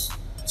losses.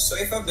 So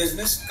if a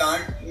business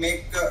can't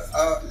make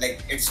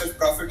itself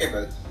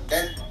profitable,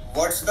 then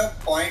what's the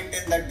point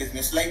in that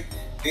business? Like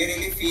they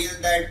really feel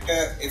that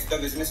if the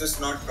business is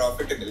not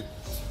profitable,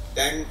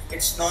 then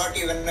it's not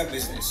even a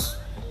business.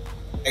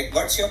 Like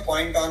what's your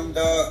point on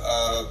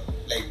the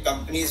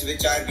companies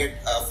which are get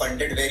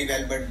funded very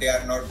well but they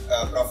are not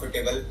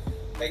profitable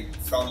like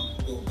from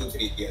 2 to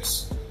 3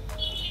 years?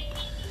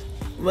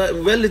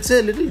 Well, it's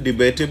a little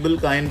debatable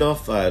kind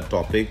of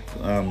topic,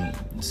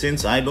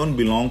 since I don't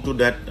belong to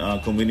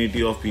that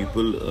community of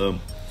people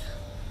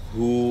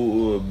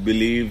who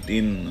believed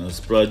in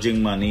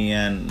splurging money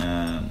and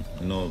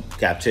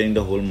capturing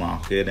the whole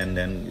market and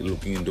then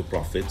looking into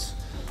profits,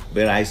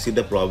 where I see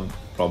the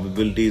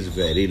probability is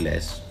very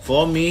less.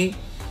 For me,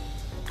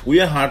 we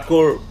are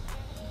hardcore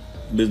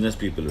business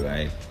people,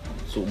 right?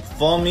 So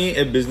for me,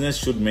 a business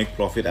should make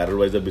profit,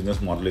 otherwise the business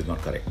model is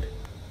not correct.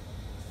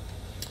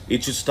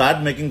 It should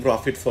start making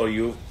profit for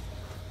you,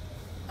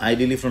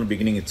 ideally from the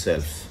beginning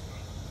itself.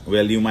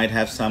 Well, you might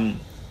have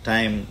some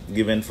time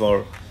given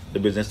for the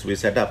business to be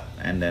set up,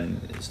 and then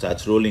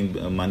starts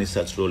rolling, money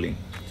starts rolling.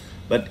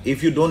 But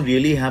if you don't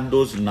really have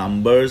those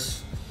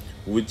numbers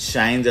which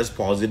shines as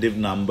positive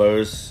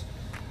numbers,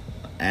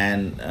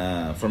 and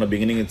from the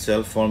beginning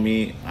itself, for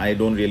me, I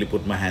don't really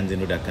put my hands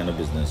into that kind of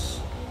business.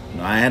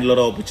 I had a lot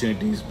of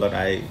opportunities, but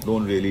I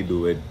don't really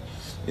do it.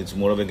 It's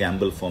more of a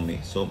gamble for me.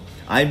 So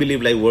I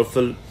believe like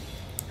Whirlpool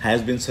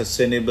has been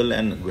sustainable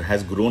and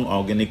has grown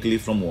organically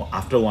from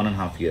after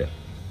 1.5 years.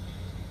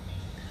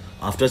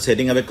 After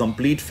setting up a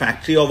complete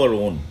factory of our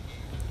own,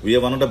 we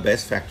are one of the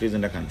best factories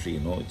in the country.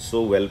 It's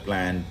so well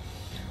planned,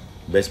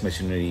 best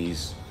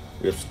machineries.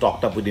 We have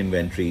stocked up with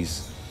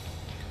inventories.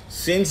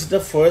 Since the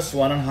first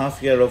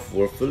 1.5 year of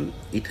Whirlpool,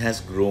 it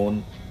has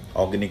grown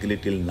organically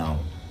till now.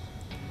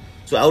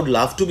 So I would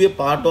love to be a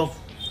part of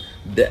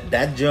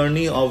that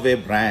journey of a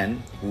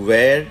brand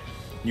where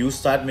you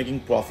start making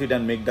profit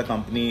and make the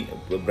company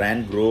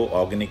brand grow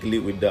organically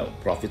with the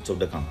profits of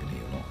the company,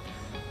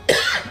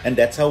 and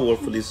that's how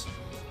Whirlpool is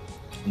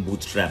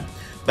bootstrap.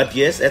 But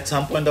yes, at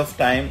some point of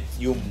time,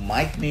 you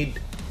might need,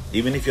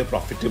 even if you're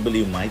profitable,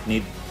 you might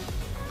need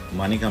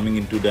money coming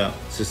into the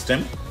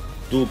system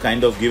to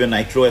kind of give a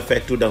nitro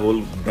effect to the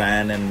whole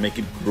brand and make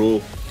it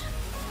grow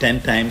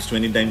 10 times,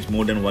 20 times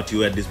more than what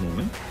you at this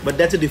moment. But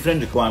that's a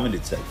different requirement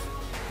itself.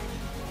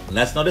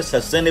 That's not a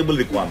sustainable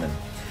requirement.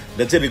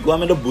 That's a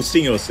requirement of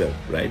boosting yourself,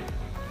 right?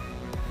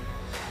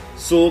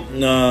 So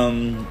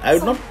I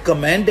would not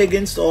comment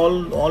against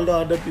all the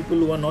other people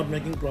who are not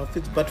making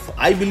profits, but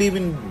I believe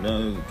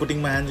in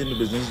putting my hands into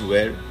business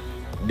where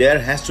there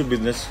has to be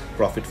business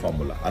profit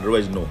formula.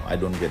 Otherwise, no, I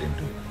don't get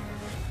into it.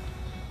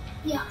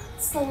 yeah.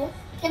 So,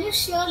 can you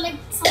share like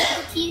some of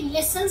the key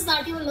lessons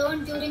that you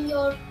learned during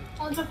your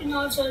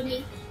entrepreneur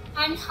journey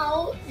and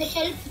how they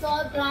helped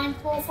your brand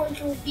Whirlpool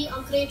to be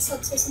a great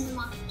success in the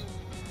market?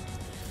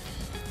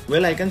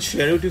 Well, I can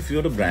share with you a few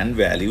of the brand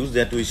values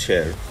that we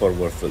share for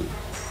Whirlpool.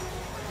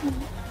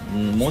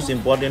 Most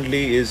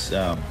importantly is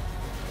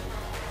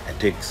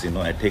ethics.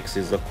 Ethics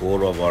is the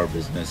core of our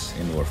business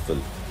in Whirlpool.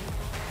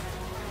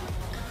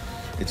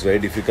 It's very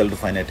difficult to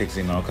find ethics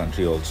in our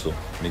country also,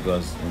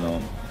 because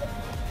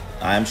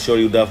I am sure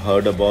you'd have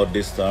heard about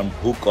this term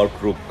hook or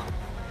crook.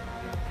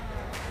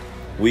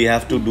 We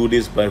have to do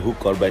this by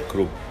hook or by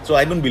crook. So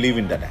I don't believe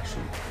in that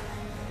actually.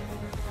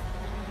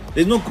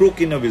 There's no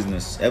crook in a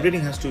business.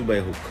 Everything has to be by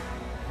hook.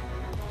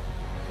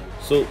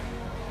 So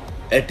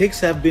ethics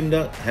have been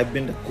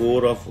the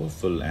core of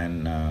Whirlpool,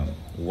 and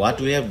what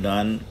we have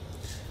done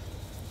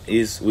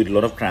is with a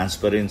lot of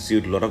transparency,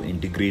 with a lot of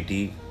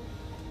integrity,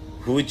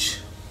 which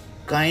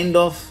kind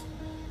of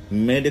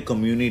made a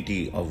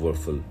community of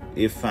Whirlpool,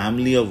 a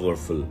family of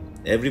Whirlpool.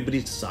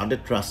 Everybody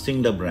started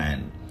trusting the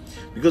brand,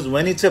 because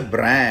when it's a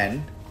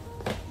brand,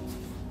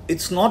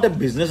 it's not a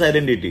business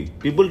identity.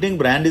 People think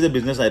brand is a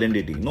business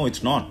identity. No,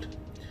 it's not.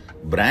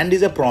 Brand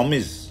is a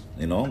promise.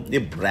 A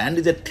brand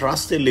is a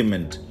trust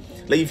element.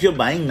 Like if you're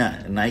buying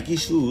Nike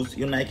shoes,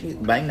 you're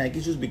buying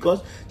Nike shoes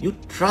because you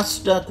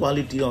trust the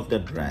quality of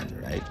that brand,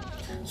 right?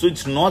 So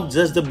it's not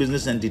just the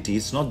business entity.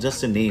 It's not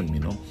just a name,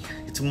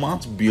 It's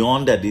much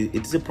beyond that.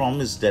 It's a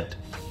promise that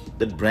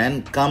the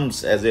brand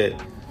comes as a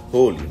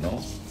whole,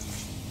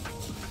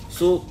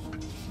 So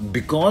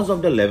because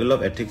of the level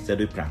of ethics that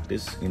we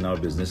practice in our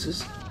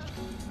businesses,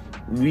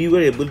 we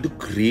were able to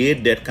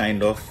create that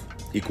kind of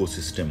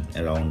ecosystem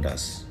around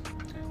us,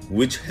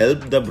 which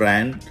helped the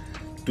brand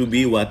to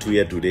be what we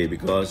are today.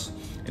 Because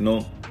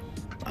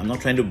I'm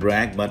not trying to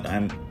brag, but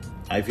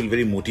I feel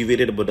very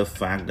motivated about the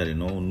fact that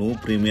no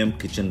premium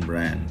kitchen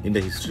brand in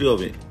the history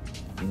of it,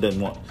 the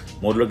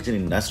modular kitchen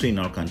industry in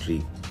our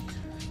country,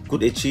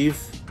 could achieve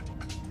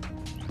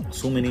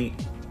so many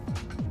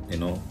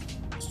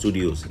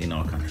studios in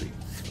our country,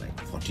 like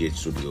 48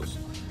 studios.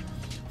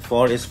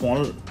 For a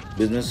small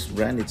business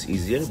brand, it's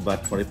easier,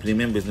 but for a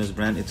premium business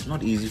brand, it's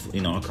not easy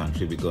in our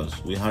country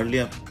because we hardly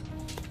have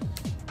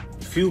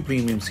few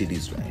premium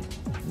cities, right?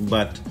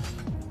 But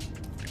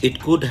it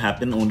could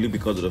happen only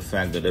because of the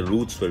fact that the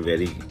routes were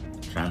very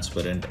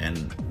transparent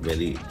and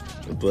it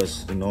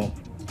was,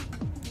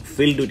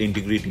 filled with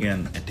integrity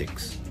and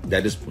ethics.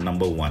 That is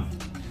number one.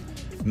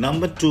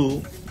 Number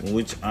two,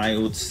 which I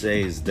would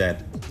say, is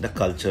that the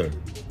culture.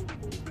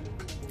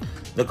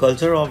 The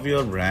culture of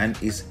your brand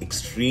is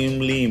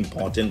extremely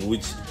important,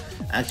 which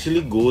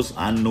actually goes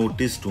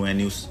unnoticed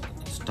when you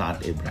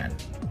start a brand.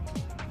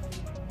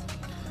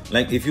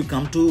 Like if you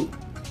come to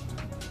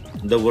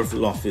the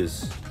Wurfel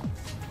office,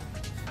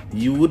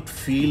 you would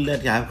feel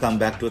that you have come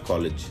back to a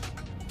college.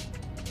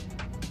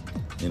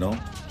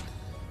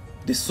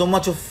 There's so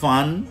much of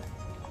fun,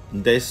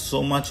 there's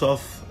so much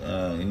of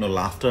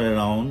laughter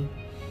around,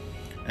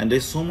 and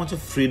there's so much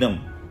of freedom,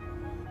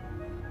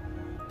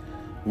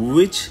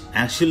 which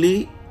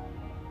actually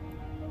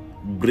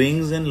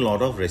brings in a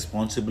lot of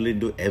responsibility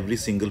to every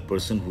single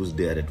person who's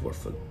there at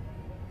Wurfel.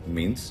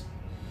 Means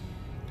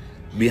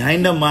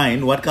behind the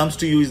mind, what comes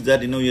to you is that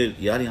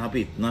यार यहाँ पे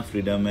इतना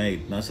freedom है,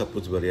 इतना सब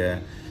कुछ बढ़िया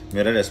है,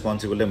 मेरा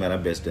responsibility है, मेरा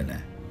best देना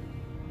है.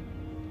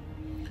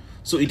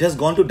 So it has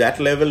gone to that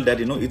level that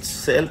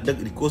itself, the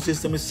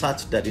ecosystem is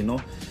such that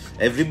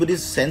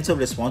everybody's sense of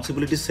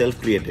responsibility is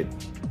self-created.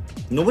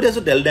 Nobody has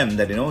to tell them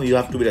that you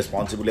have to be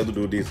responsible, you have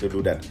to do this, you have to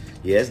do that.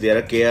 Yes, there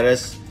are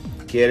KRS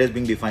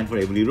being defined for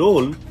every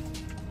role,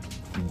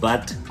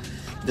 but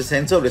the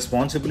sense of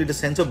responsibility, the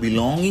sense of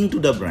belonging to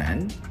the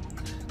brand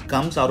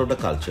comes out of the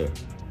culture.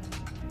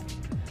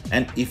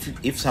 And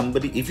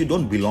if you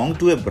don't belong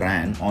to a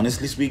brand,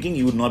 honestly speaking,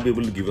 you would not be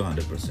able to give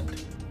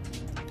 100%.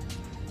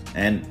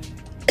 And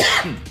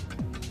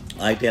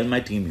I tell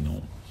my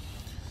team,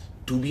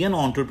 to be an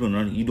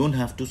entrepreneur, you don't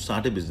have to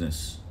start a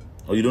business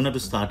or you don't have to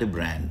start a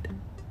brand.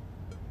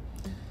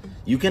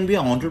 You can be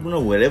an entrepreneur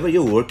wherever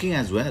you're working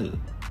as well.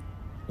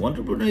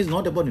 Entrepreneur is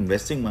not about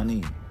investing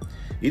money.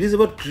 It is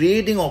about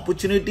creating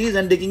opportunities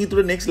and taking it to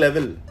the next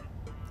level.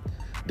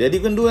 That you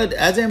can do it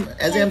as an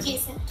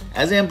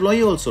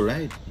employee also,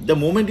 right? The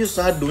moment you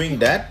start doing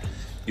that,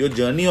 your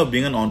journey of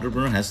being an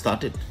entrepreneur has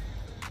started.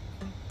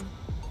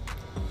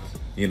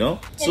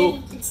 So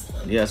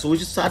we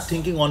should start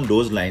thinking on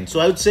those lines. So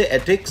I would say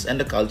ethics and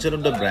the culture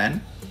of the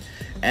brand,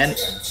 and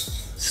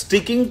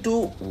sticking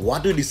to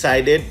what we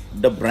decided,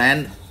 the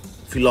brand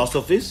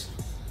philosophies,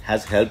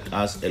 has helped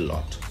us a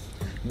lot.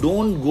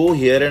 Don't go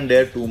here and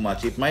there too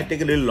much. It might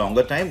take a little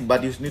longer time,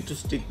 but you need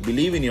to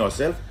believe in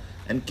yourself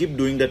and keep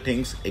doing the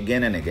things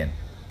again and again.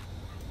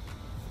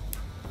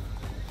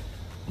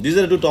 These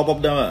are the two top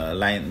of the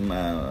line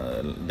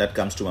that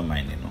comes to my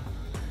mind,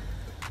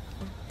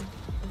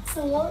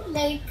 So,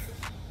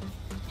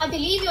 I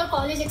believe your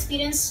college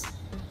experience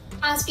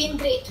has been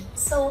great.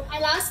 So,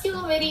 I'll ask you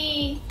a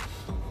very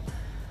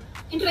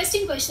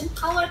interesting question.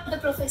 How are the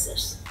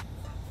professors?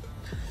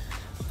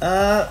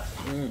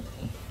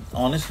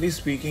 Honestly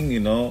speaking,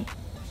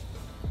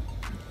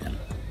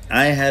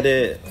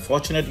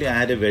 fortunately I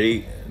had a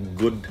very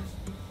good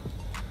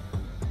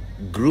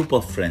group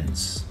of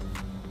friends,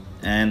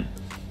 and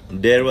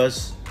there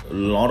was a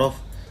lot of,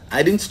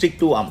 I didn't stick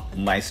to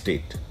my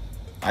state.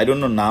 I don't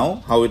know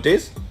now how it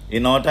is.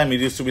 In our time,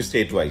 it used to be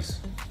state-wise.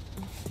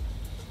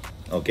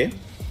 Okay,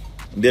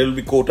 there will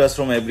be quotas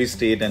from every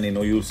state, and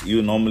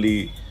you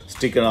normally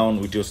stick around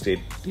with your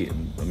state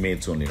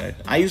mates only, right?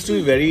 I used to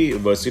be very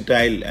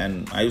versatile,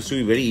 and I used to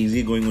be very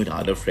easygoing with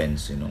other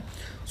friends.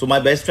 So my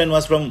best friend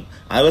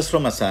I was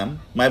from Assam.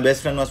 My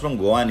best friend was from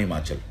Goa and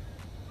Himachal.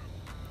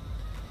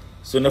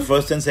 So in the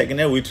first and second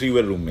year, we three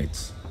were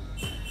roommates,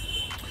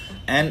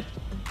 and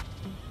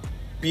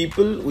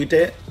people with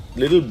a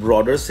little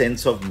broader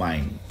sense of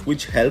mind,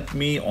 which helped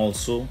me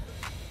also,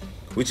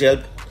 we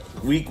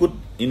could,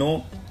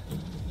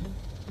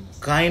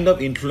 kind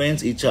of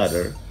influence each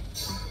other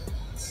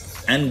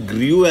and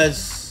grew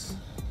as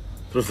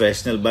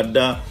professional. But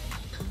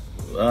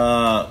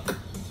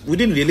we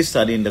didn't really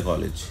study in the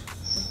college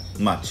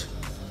much,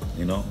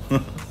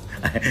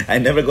 I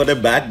never got a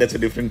bag, that's a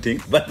different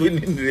thing, but we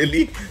didn't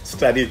really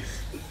study.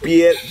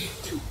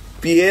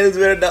 PLs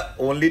were the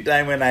only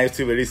time when I used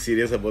to be very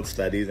serious about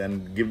studies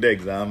and give the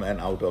exam and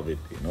out of it,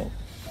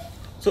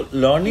 So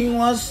learning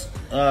was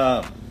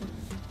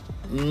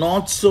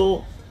not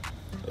so,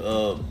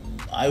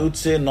 I would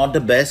say not the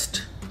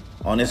best.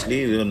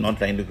 Honestly, we were not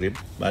trying to grip,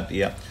 but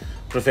yeah,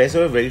 professors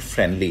were very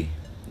friendly.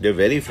 They're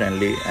very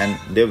friendly and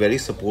they're very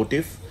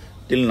supportive.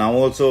 Till now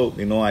also,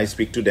 I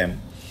speak to them.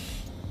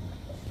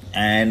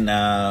 And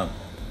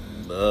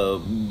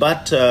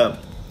but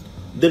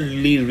the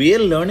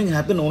real learning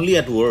happened only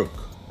at work.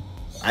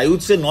 I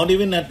would say not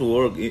even at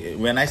work.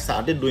 When I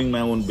started doing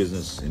my own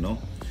business,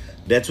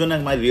 that's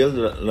when my real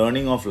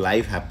learning of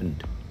life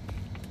happened.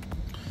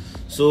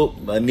 So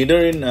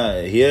neither in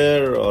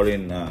here or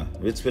in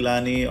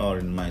Vitspilani or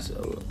in my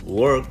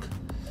work.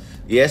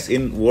 Yes,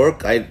 in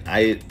work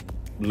I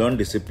learned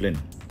discipline.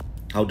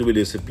 How to be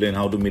disciplined,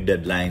 how to meet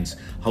deadlines,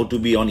 how to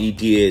be on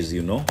ETAs,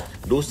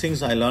 Those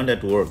things I learned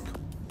at work.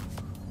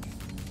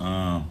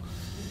 Uh,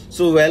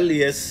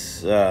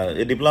 yes,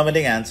 a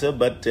diplomatic answer,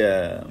 but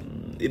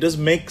it was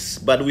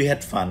mixed, but we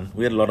had fun.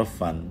 We had a lot of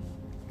fun.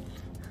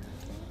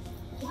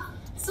 Yeah.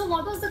 So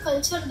what was the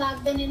culture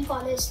back then in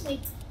college? Like,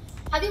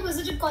 have you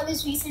visited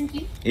college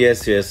recently?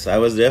 Yes, I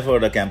was there for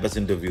the campus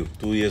interview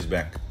 2 years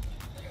back.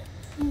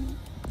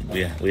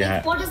 We Like,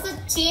 had. what is the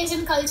change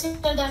in culture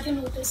that you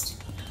noticed?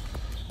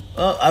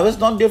 I was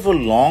not there for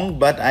long,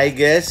 but I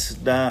guess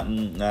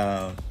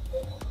the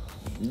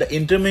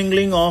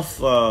intermingling of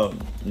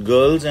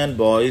girls and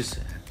boys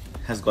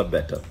has got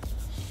better.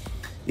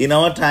 In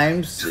our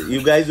times,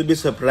 you guys would be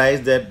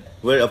surprised that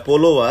where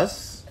Apollo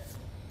was,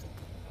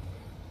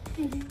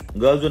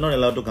 girls were not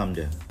allowed to come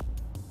there.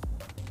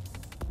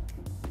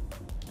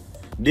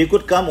 They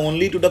could come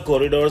only to the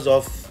corridors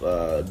of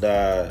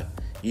the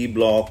E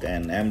block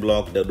and M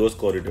block, those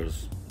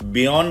corridors.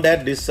 Beyond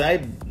that, this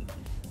side,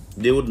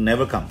 they would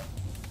never come.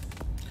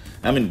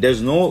 I mean,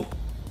 there's no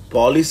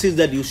policies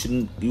that you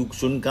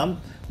shouldn't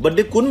come, but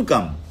they couldn't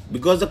come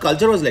because the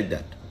culture was like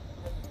that.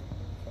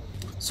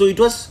 So it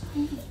was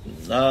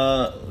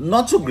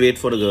not so great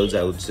for the girls,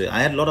 I would say.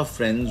 I had a lot of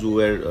friends who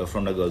were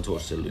from the girls'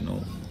 hostel,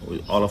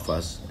 all of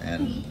us,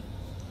 and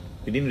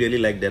we didn't really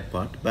like that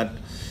part. But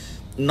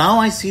now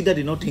I see that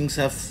things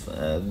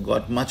have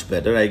got much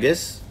better. I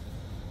guess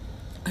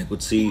I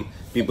could see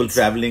people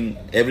traveling,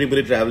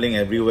 everybody traveling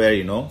everywhere.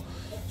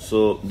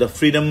 So the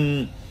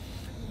freedom,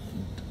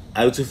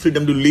 I would say,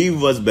 freedom to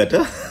leave was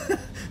better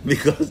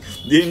because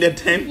during that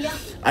time, Yeah.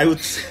 I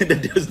would say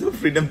that there was no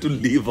freedom to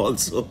leave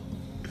also.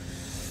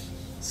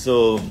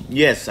 So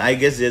yes, I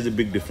guess there's a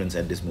big difference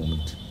at this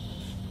moment.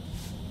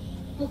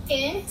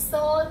 Okay, so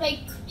like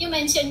you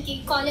mentioned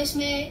कि college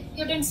में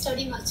you didn't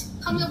study much.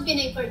 हम लोग भी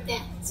नहीं पढ़ते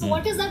हैं. So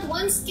what is that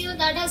one skill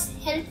that has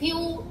helped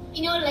you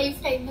in your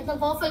lifetime? मतलब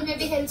waffle में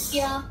भी help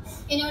किया,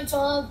 in your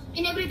job,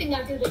 in everything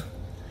that you did.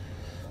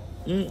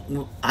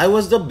 I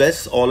was the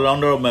best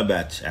all-rounder of my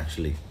batch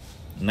actually.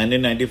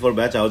 1994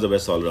 batch, I was the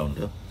best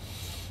all-rounder,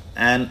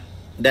 and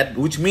that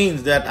which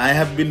means that I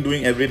have been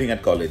doing everything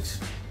at college.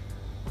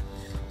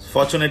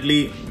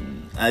 Fortunately,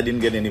 I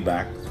didn't get any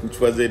back, which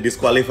was a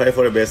disqualifier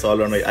for a best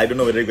all-rounder. I don't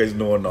know whether you guys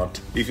know or not.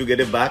 If you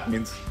get a back,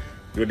 means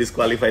you're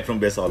disqualified from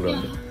best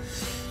all-rounder.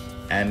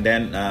 Yeah. And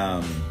then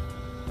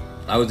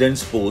I was there in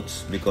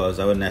sports because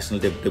I was a national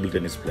table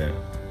tennis player.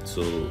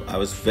 So I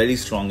was very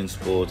strong in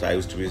sports. I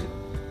used to be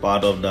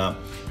part of the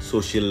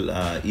social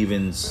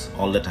events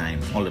all the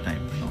time,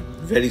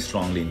 very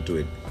strongly into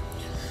it.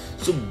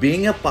 So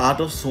being a part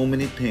of so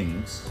many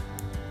things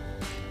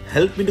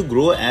helped me to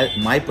grow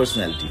my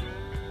personality.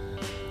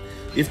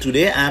 If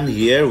today I'm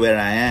here where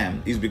I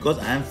am, is because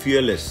I am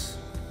fearless.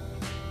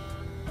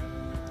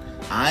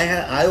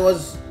 I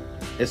was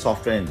a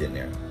software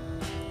engineer,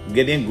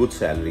 getting a good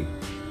salary.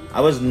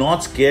 I was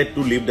not scared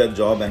to leave that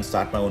job and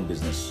start my own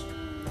business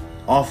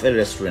of a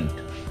restaurant.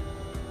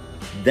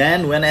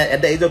 Then when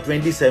at the age of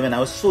 27, I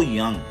was so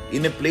young,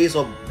 in a place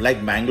of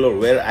like Bangalore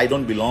where I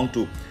don't belong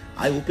to,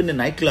 I opened a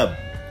nightclub,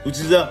 which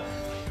is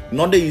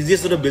not the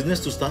easiest sort of business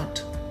to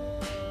start.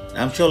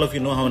 I'm sure all of you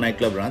know how a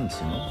nightclub runs,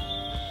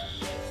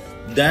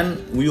 Then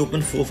we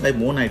opened 4-5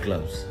 more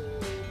nightclubs.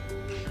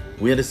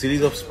 We had a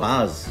series of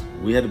spas.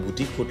 We had a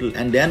boutique hotel,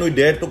 and then we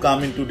dared to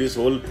come into this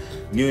whole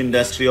new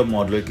industry of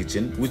modular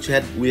kitchen, which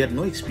we had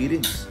no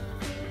experience.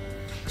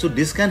 So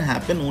this can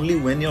happen only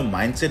when your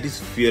mindset is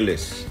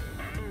fearless.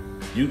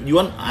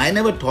 I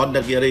never thought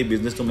that यार ये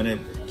business तो मैंने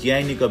किया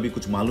ही नहीं कभी,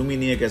 कुछ मालूम ही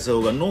नहीं है कैसे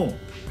होगा. No,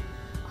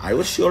 I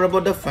was sure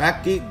about the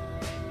fact कि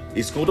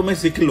इसको तो मैं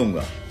सीख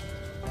लूँगा.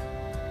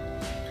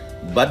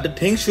 But the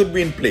things should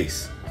be in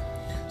place.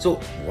 So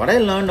what I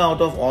learned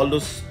out of all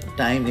those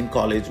time in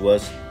college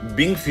was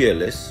being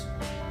fearless,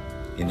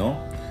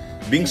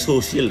 being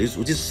social,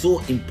 which is so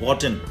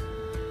important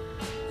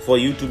for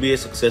you to be a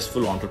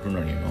successful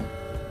entrepreneur,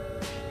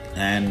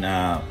 and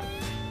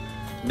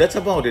that's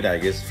about it, I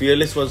guess.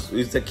 Fearless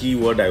is the key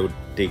word I would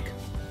take.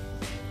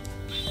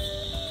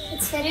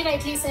 It's very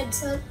rightly said,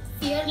 sir.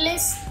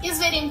 Fearless is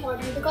very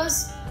important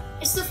because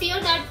it's the fear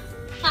that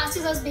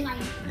catches us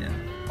behind.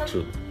 Yeah,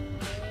 true.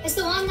 It's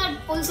the one that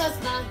pulls us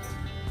back.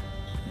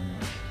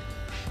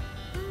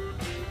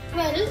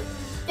 Well,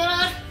 there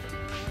are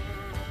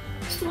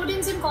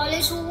students in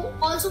college who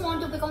also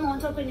want to become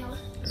entrepreneurs.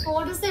 So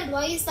what is the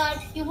advice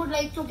that you would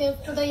like to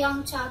give to the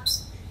young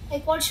chaps?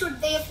 Like, what should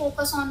they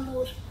focus on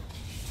more?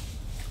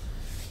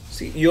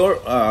 See, your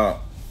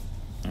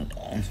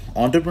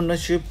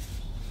entrepreneurship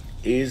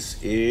is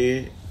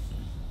a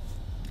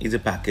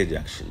package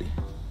actually.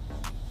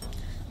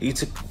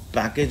 It's a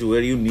package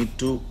where you need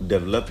to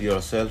develop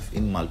yourself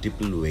in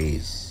multiple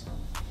ways.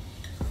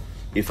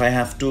 If I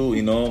have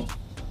to,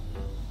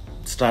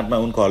 start my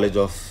own college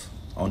of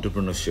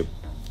entrepreneurship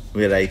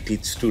where I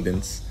teach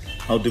students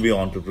how to be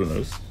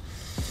entrepreneurs,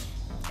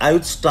 I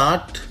would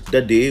start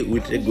the day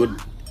with a good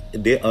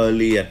day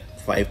early at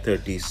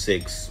 5:30,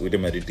 6 with a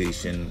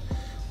meditation,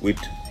 with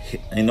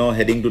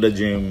heading to the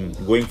gym,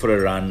 going for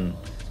a run.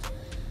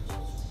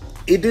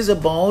 It is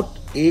about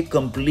a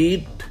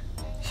complete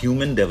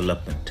human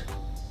development.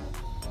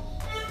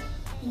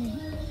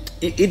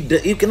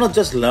 You cannot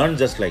just learn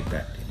just like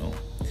that.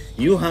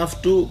 You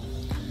have to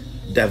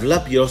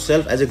develop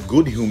yourself as a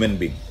good human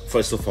being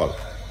first of all,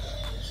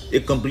 a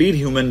complete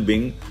human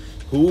being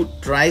who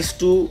tries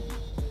to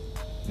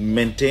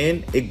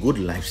maintain a good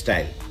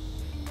lifestyle.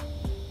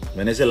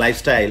 When I say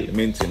lifestyle, it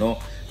means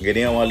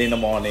getting up early in the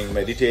morning,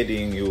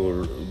 meditating,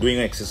 you're doing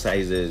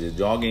exercises, you're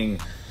jogging,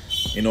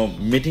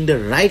 meeting the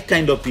right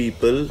kind of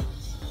people,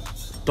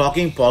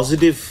 talking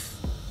positive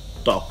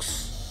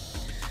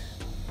talks,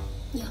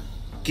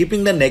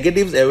 keeping the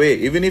negatives away,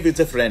 even if it's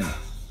a friend.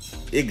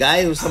 A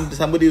guy who's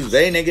somebody who's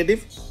very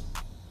negative,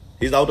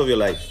 he's out of your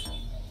life.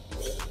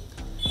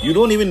 You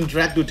don't even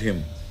interact with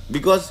him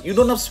because you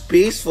don't have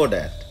space for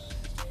that.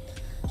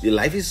 Your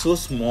life is so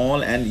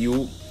small and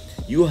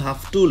you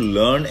have to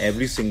learn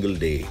every single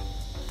day,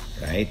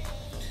 right?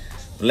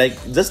 Like,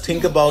 just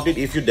think about it.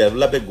 If you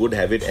develop a good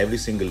habit every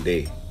single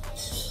day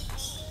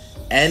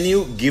and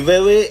you give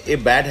away a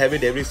bad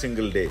habit every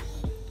single day,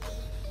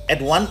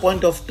 at one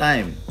point of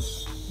time,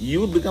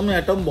 you become an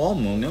atom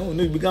bomb,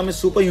 you become a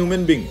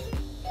superhuman being.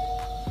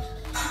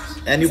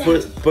 And you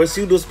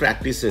pursue those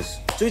practices.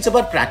 So it's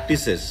about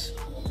practices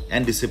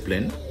and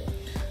discipline.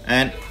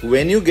 And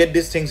when you get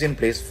these things in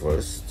place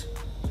first,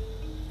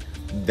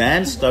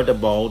 then start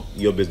about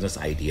your business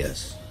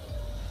ideas.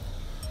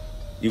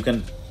 You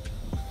can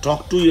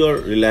talk to your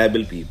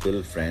reliable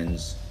people,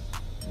 friends,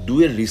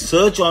 do a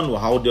research on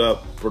how the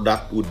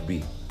product would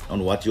be,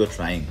 on what you're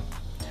trying.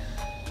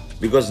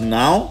 Because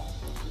now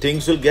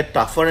things will get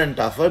tougher and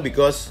tougher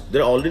because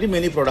there are already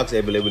many products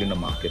available in the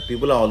market.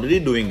 People are already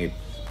doing it.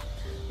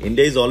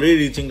 India is already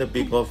reaching the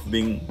peak of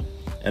being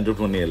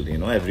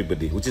entrepreneurial,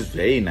 everybody, which is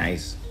very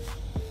nice.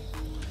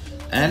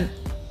 And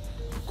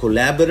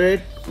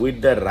collaborate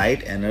with the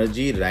right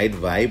energy, right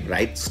vibe,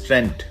 right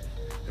strength.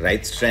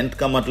 Right strength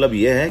का मतलब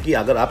ये है कि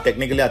अगर आप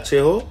technically अच्छे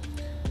हो,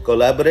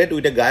 collaborate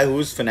with a guy who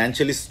is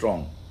financially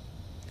strong,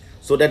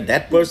 so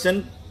that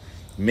person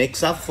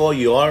makes up for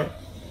your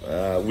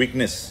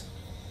weakness.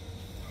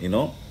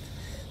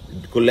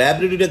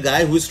 Collaborate with a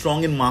guy who is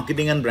strong in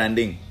marketing and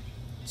branding.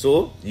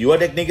 So you are a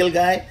technical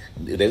guy,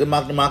 there's a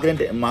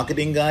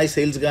marketing guy,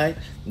 sales guy,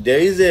 there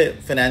is a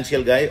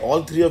financial guy.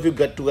 All three of you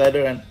get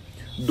together and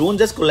don't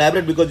just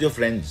collaborate because you're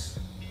friends.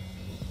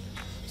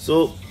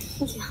 So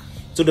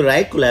the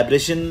right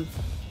collaboration,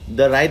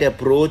 the right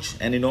approach,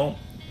 and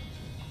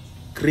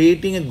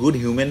creating a good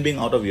human being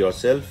out of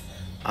yourself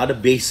are the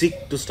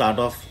basic to start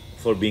off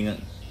for being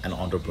an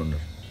entrepreneur.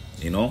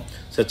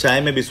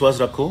 सच्चाई में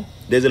विश्वास रखो.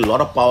 There's a lot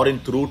of power in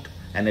truth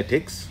and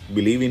ethics.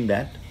 Believe in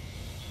that.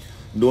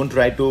 Don't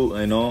try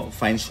to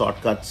find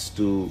shortcuts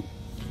to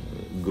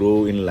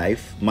grow in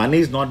life. Money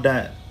is not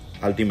the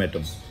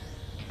ultimatum.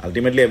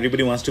 Ultimately,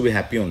 everybody wants to be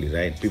happy only,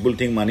 right? People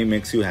think money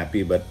makes you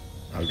happy, but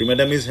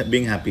ultimatum is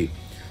being happy.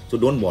 So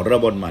don't bother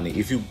about money.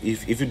 If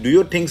you do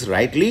your things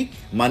rightly,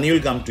 money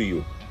will come to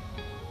you.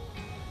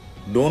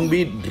 Don't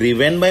be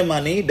driven by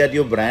money that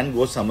your brand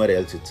goes somewhere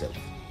else itself.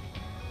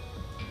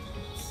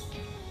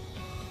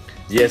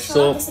 Yes,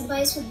 so this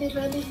advice would be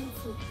really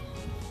helpful.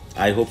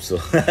 I hope so.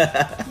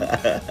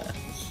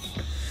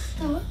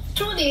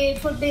 Truly,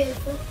 it would be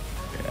helpful.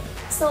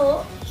 Yeah.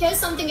 So here's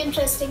something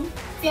interesting.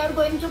 We are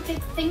going to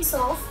kick things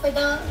off with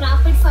a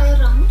rapid fire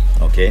round.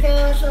 Okay.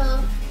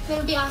 Where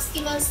we'll be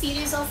asking a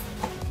series of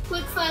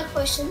quick fire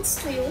questions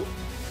to you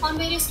on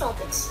various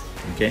topics.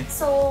 Okay.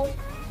 So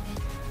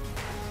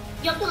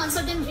you have to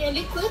answer them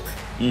really quick.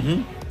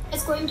 Mm-hmm.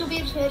 It's going to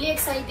be really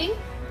exciting.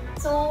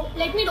 So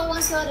let me know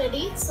once you are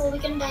ready so we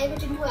can dive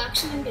it into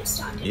action and get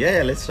started.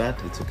 Yeah, let's start.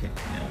 It's okay.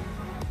 Yeah.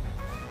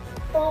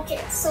 Okay,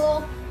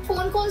 so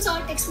phone calls or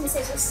text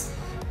messages?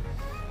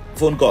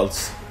 Phone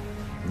calls.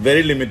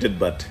 Very limited,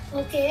 but.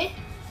 Okay.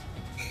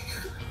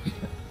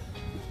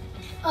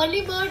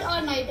 Early bird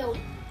or night owl?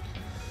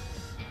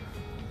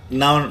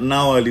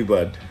 Now early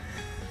bird.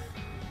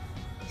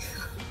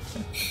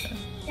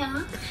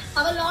 Yeah.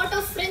 Have a lot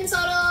of friends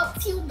or a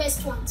few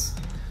best ones?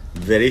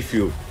 Very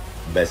few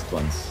best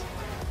ones.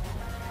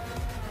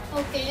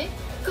 Okay.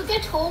 Cook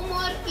at home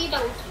or eat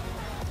out?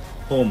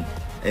 Home.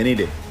 Any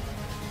day.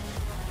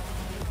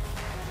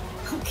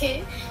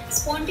 Okay.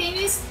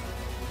 Spontaneous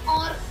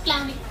or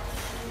planning?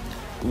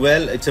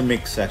 Well, it's a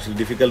mix actually.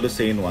 Difficult to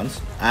say in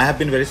once. I have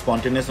been very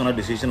spontaneous on a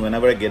decision.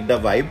 Whenever I get the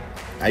vibe,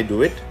 I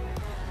do it.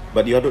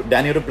 But you have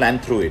to plan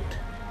through it.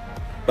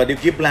 But you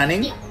keep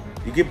planning. Yeah.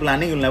 You keep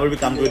planning, you'll never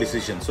come to a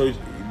decision. So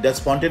the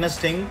spontaneous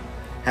thing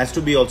has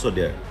to be also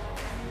there.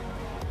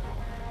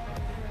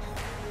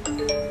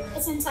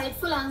 That's an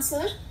insightful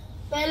answer.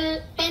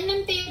 Well, pen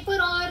and paper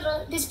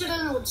or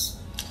digital notes?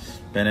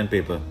 Pen and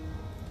paper.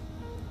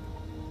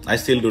 I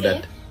still do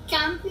that.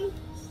 Camping?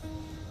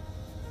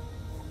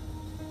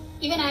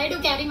 Even I do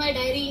carry my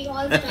diary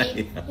all the time.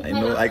 Yeah, I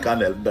know, I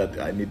can't help that.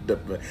 I need the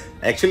pen.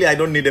 Actually, I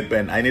don't need a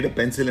pen. I need a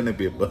pencil and a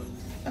paper.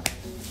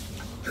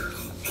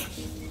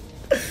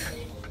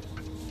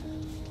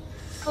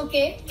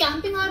 Okay,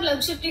 camping or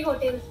luxury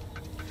hotel?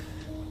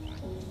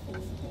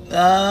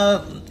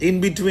 In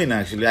between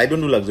actually. I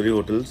don't do luxury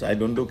hotels. I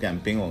don't do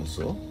camping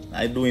also.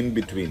 I do in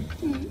between.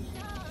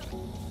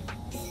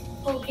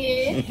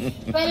 Okay.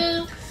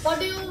 Well, what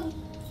do you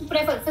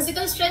prefer,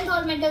 physical strength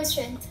or mental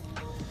strength?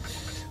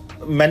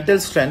 Mental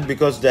strength,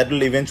 because that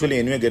will eventually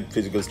anyway get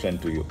physical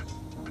strength to you.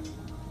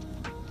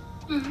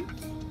 Hmm.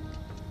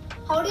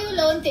 How do you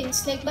learn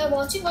things? Like by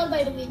watching or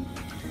by doing?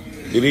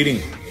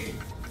 Reading.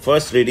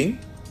 First reading,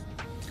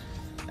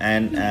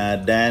 and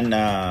then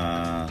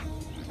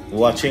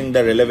watching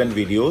the relevant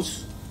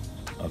videos,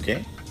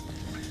 okay,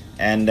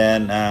 and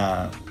then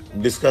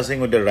discussing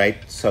with the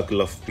right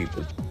circle of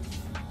people.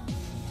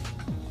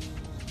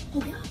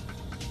 Okay.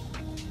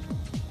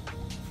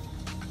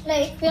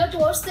 Like we are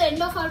towards the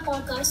end of our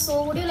podcast,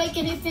 so would you like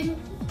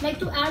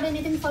to add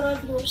anything for our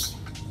viewers?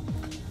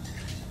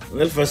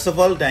 Well, first of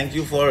all, thank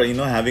you for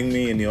having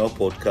me in your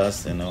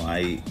podcast.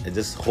 I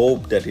just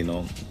hope that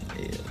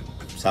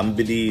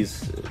somebody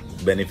is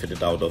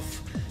benefited out of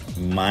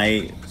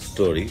my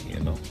story.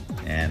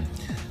 And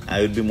I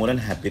would be more than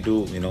happy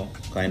to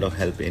kind of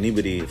help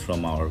anybody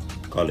from our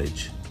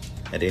college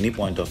at any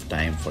point of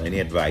time for any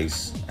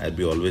advice.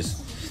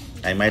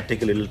 I might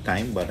take a little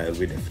time, but I will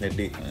be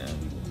definitely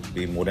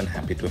be more than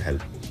happy to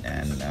help.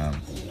 And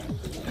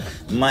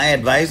my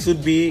advice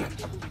would be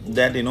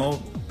that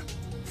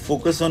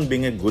focus on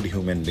being a good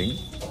human being.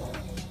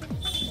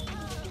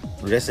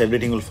 Rest,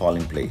 everything will fall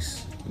in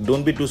place.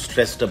 Don't be too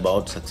stressed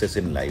about success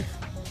in life.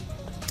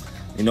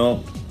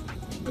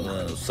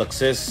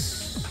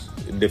 Success,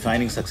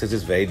 defining success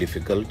is very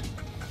difficult.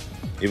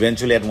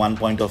 Eventually, at one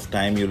point of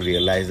time, you'll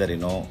realize that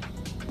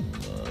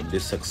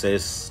this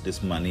success,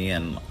 this money,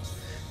 and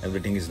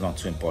everything is not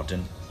so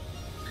important.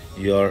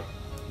 Your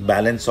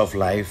balance of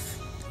life,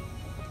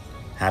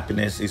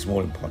 happiness is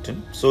more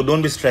important. So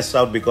don't be stressed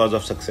out because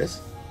of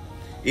success.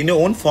 In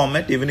your own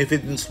format, even if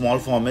it's in small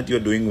format,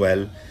 you're doing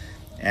well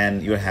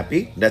and you're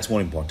happy, that's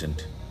more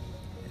important.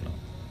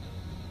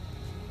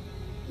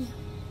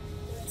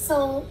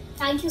 So,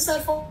 thank you,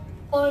 sir,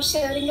 for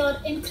sharing your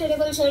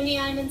incredible journey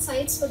and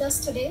insights with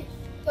us today.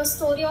 Your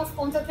story of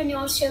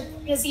entrepreneurship,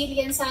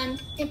 resilience,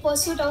 and the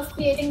pursuit of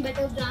creating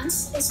better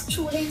brands is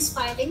truly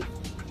inspiring.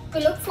 We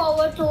look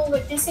forward to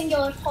witnessing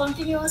your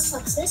continuous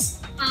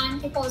success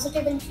and the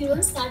positive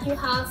influence that you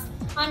have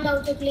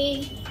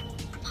undoubtedly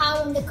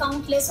have on the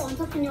countless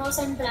entrepreneurs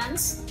and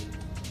brands.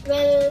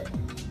 Well,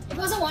 it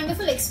was a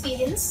wonderful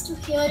experience to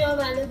hear your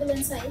valuable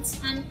insights,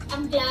 and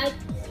I'm glad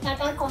that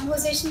our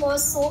conversation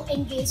was so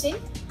engaging.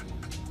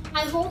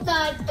 I hope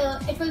that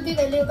it will be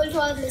valuable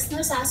to our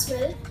listeners as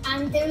well,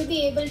 and they will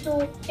be able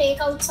to take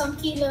out some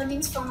key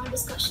learnings from our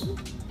discussion.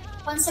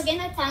 Once again,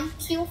 I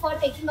thank you for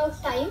taking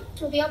out time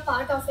to be a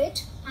part of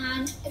it,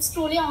 and it's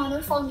truly an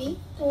honor for me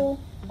to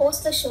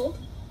host the show.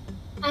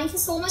 Thank you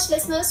so much,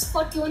 listeners,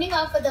 for tuning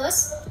up with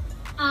us.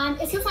 And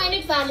if you find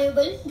it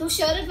valuable, do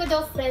share it with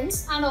your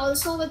friends and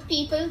also with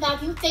people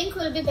that you think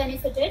will be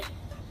benefited.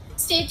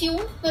 Stay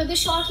tuned. We'll be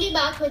shortly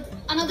back with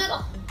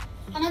another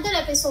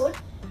episode.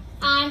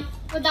 And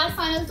with that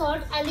final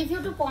thought, I leave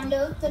you to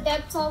ponder the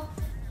depth of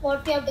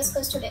what we have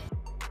discussed today.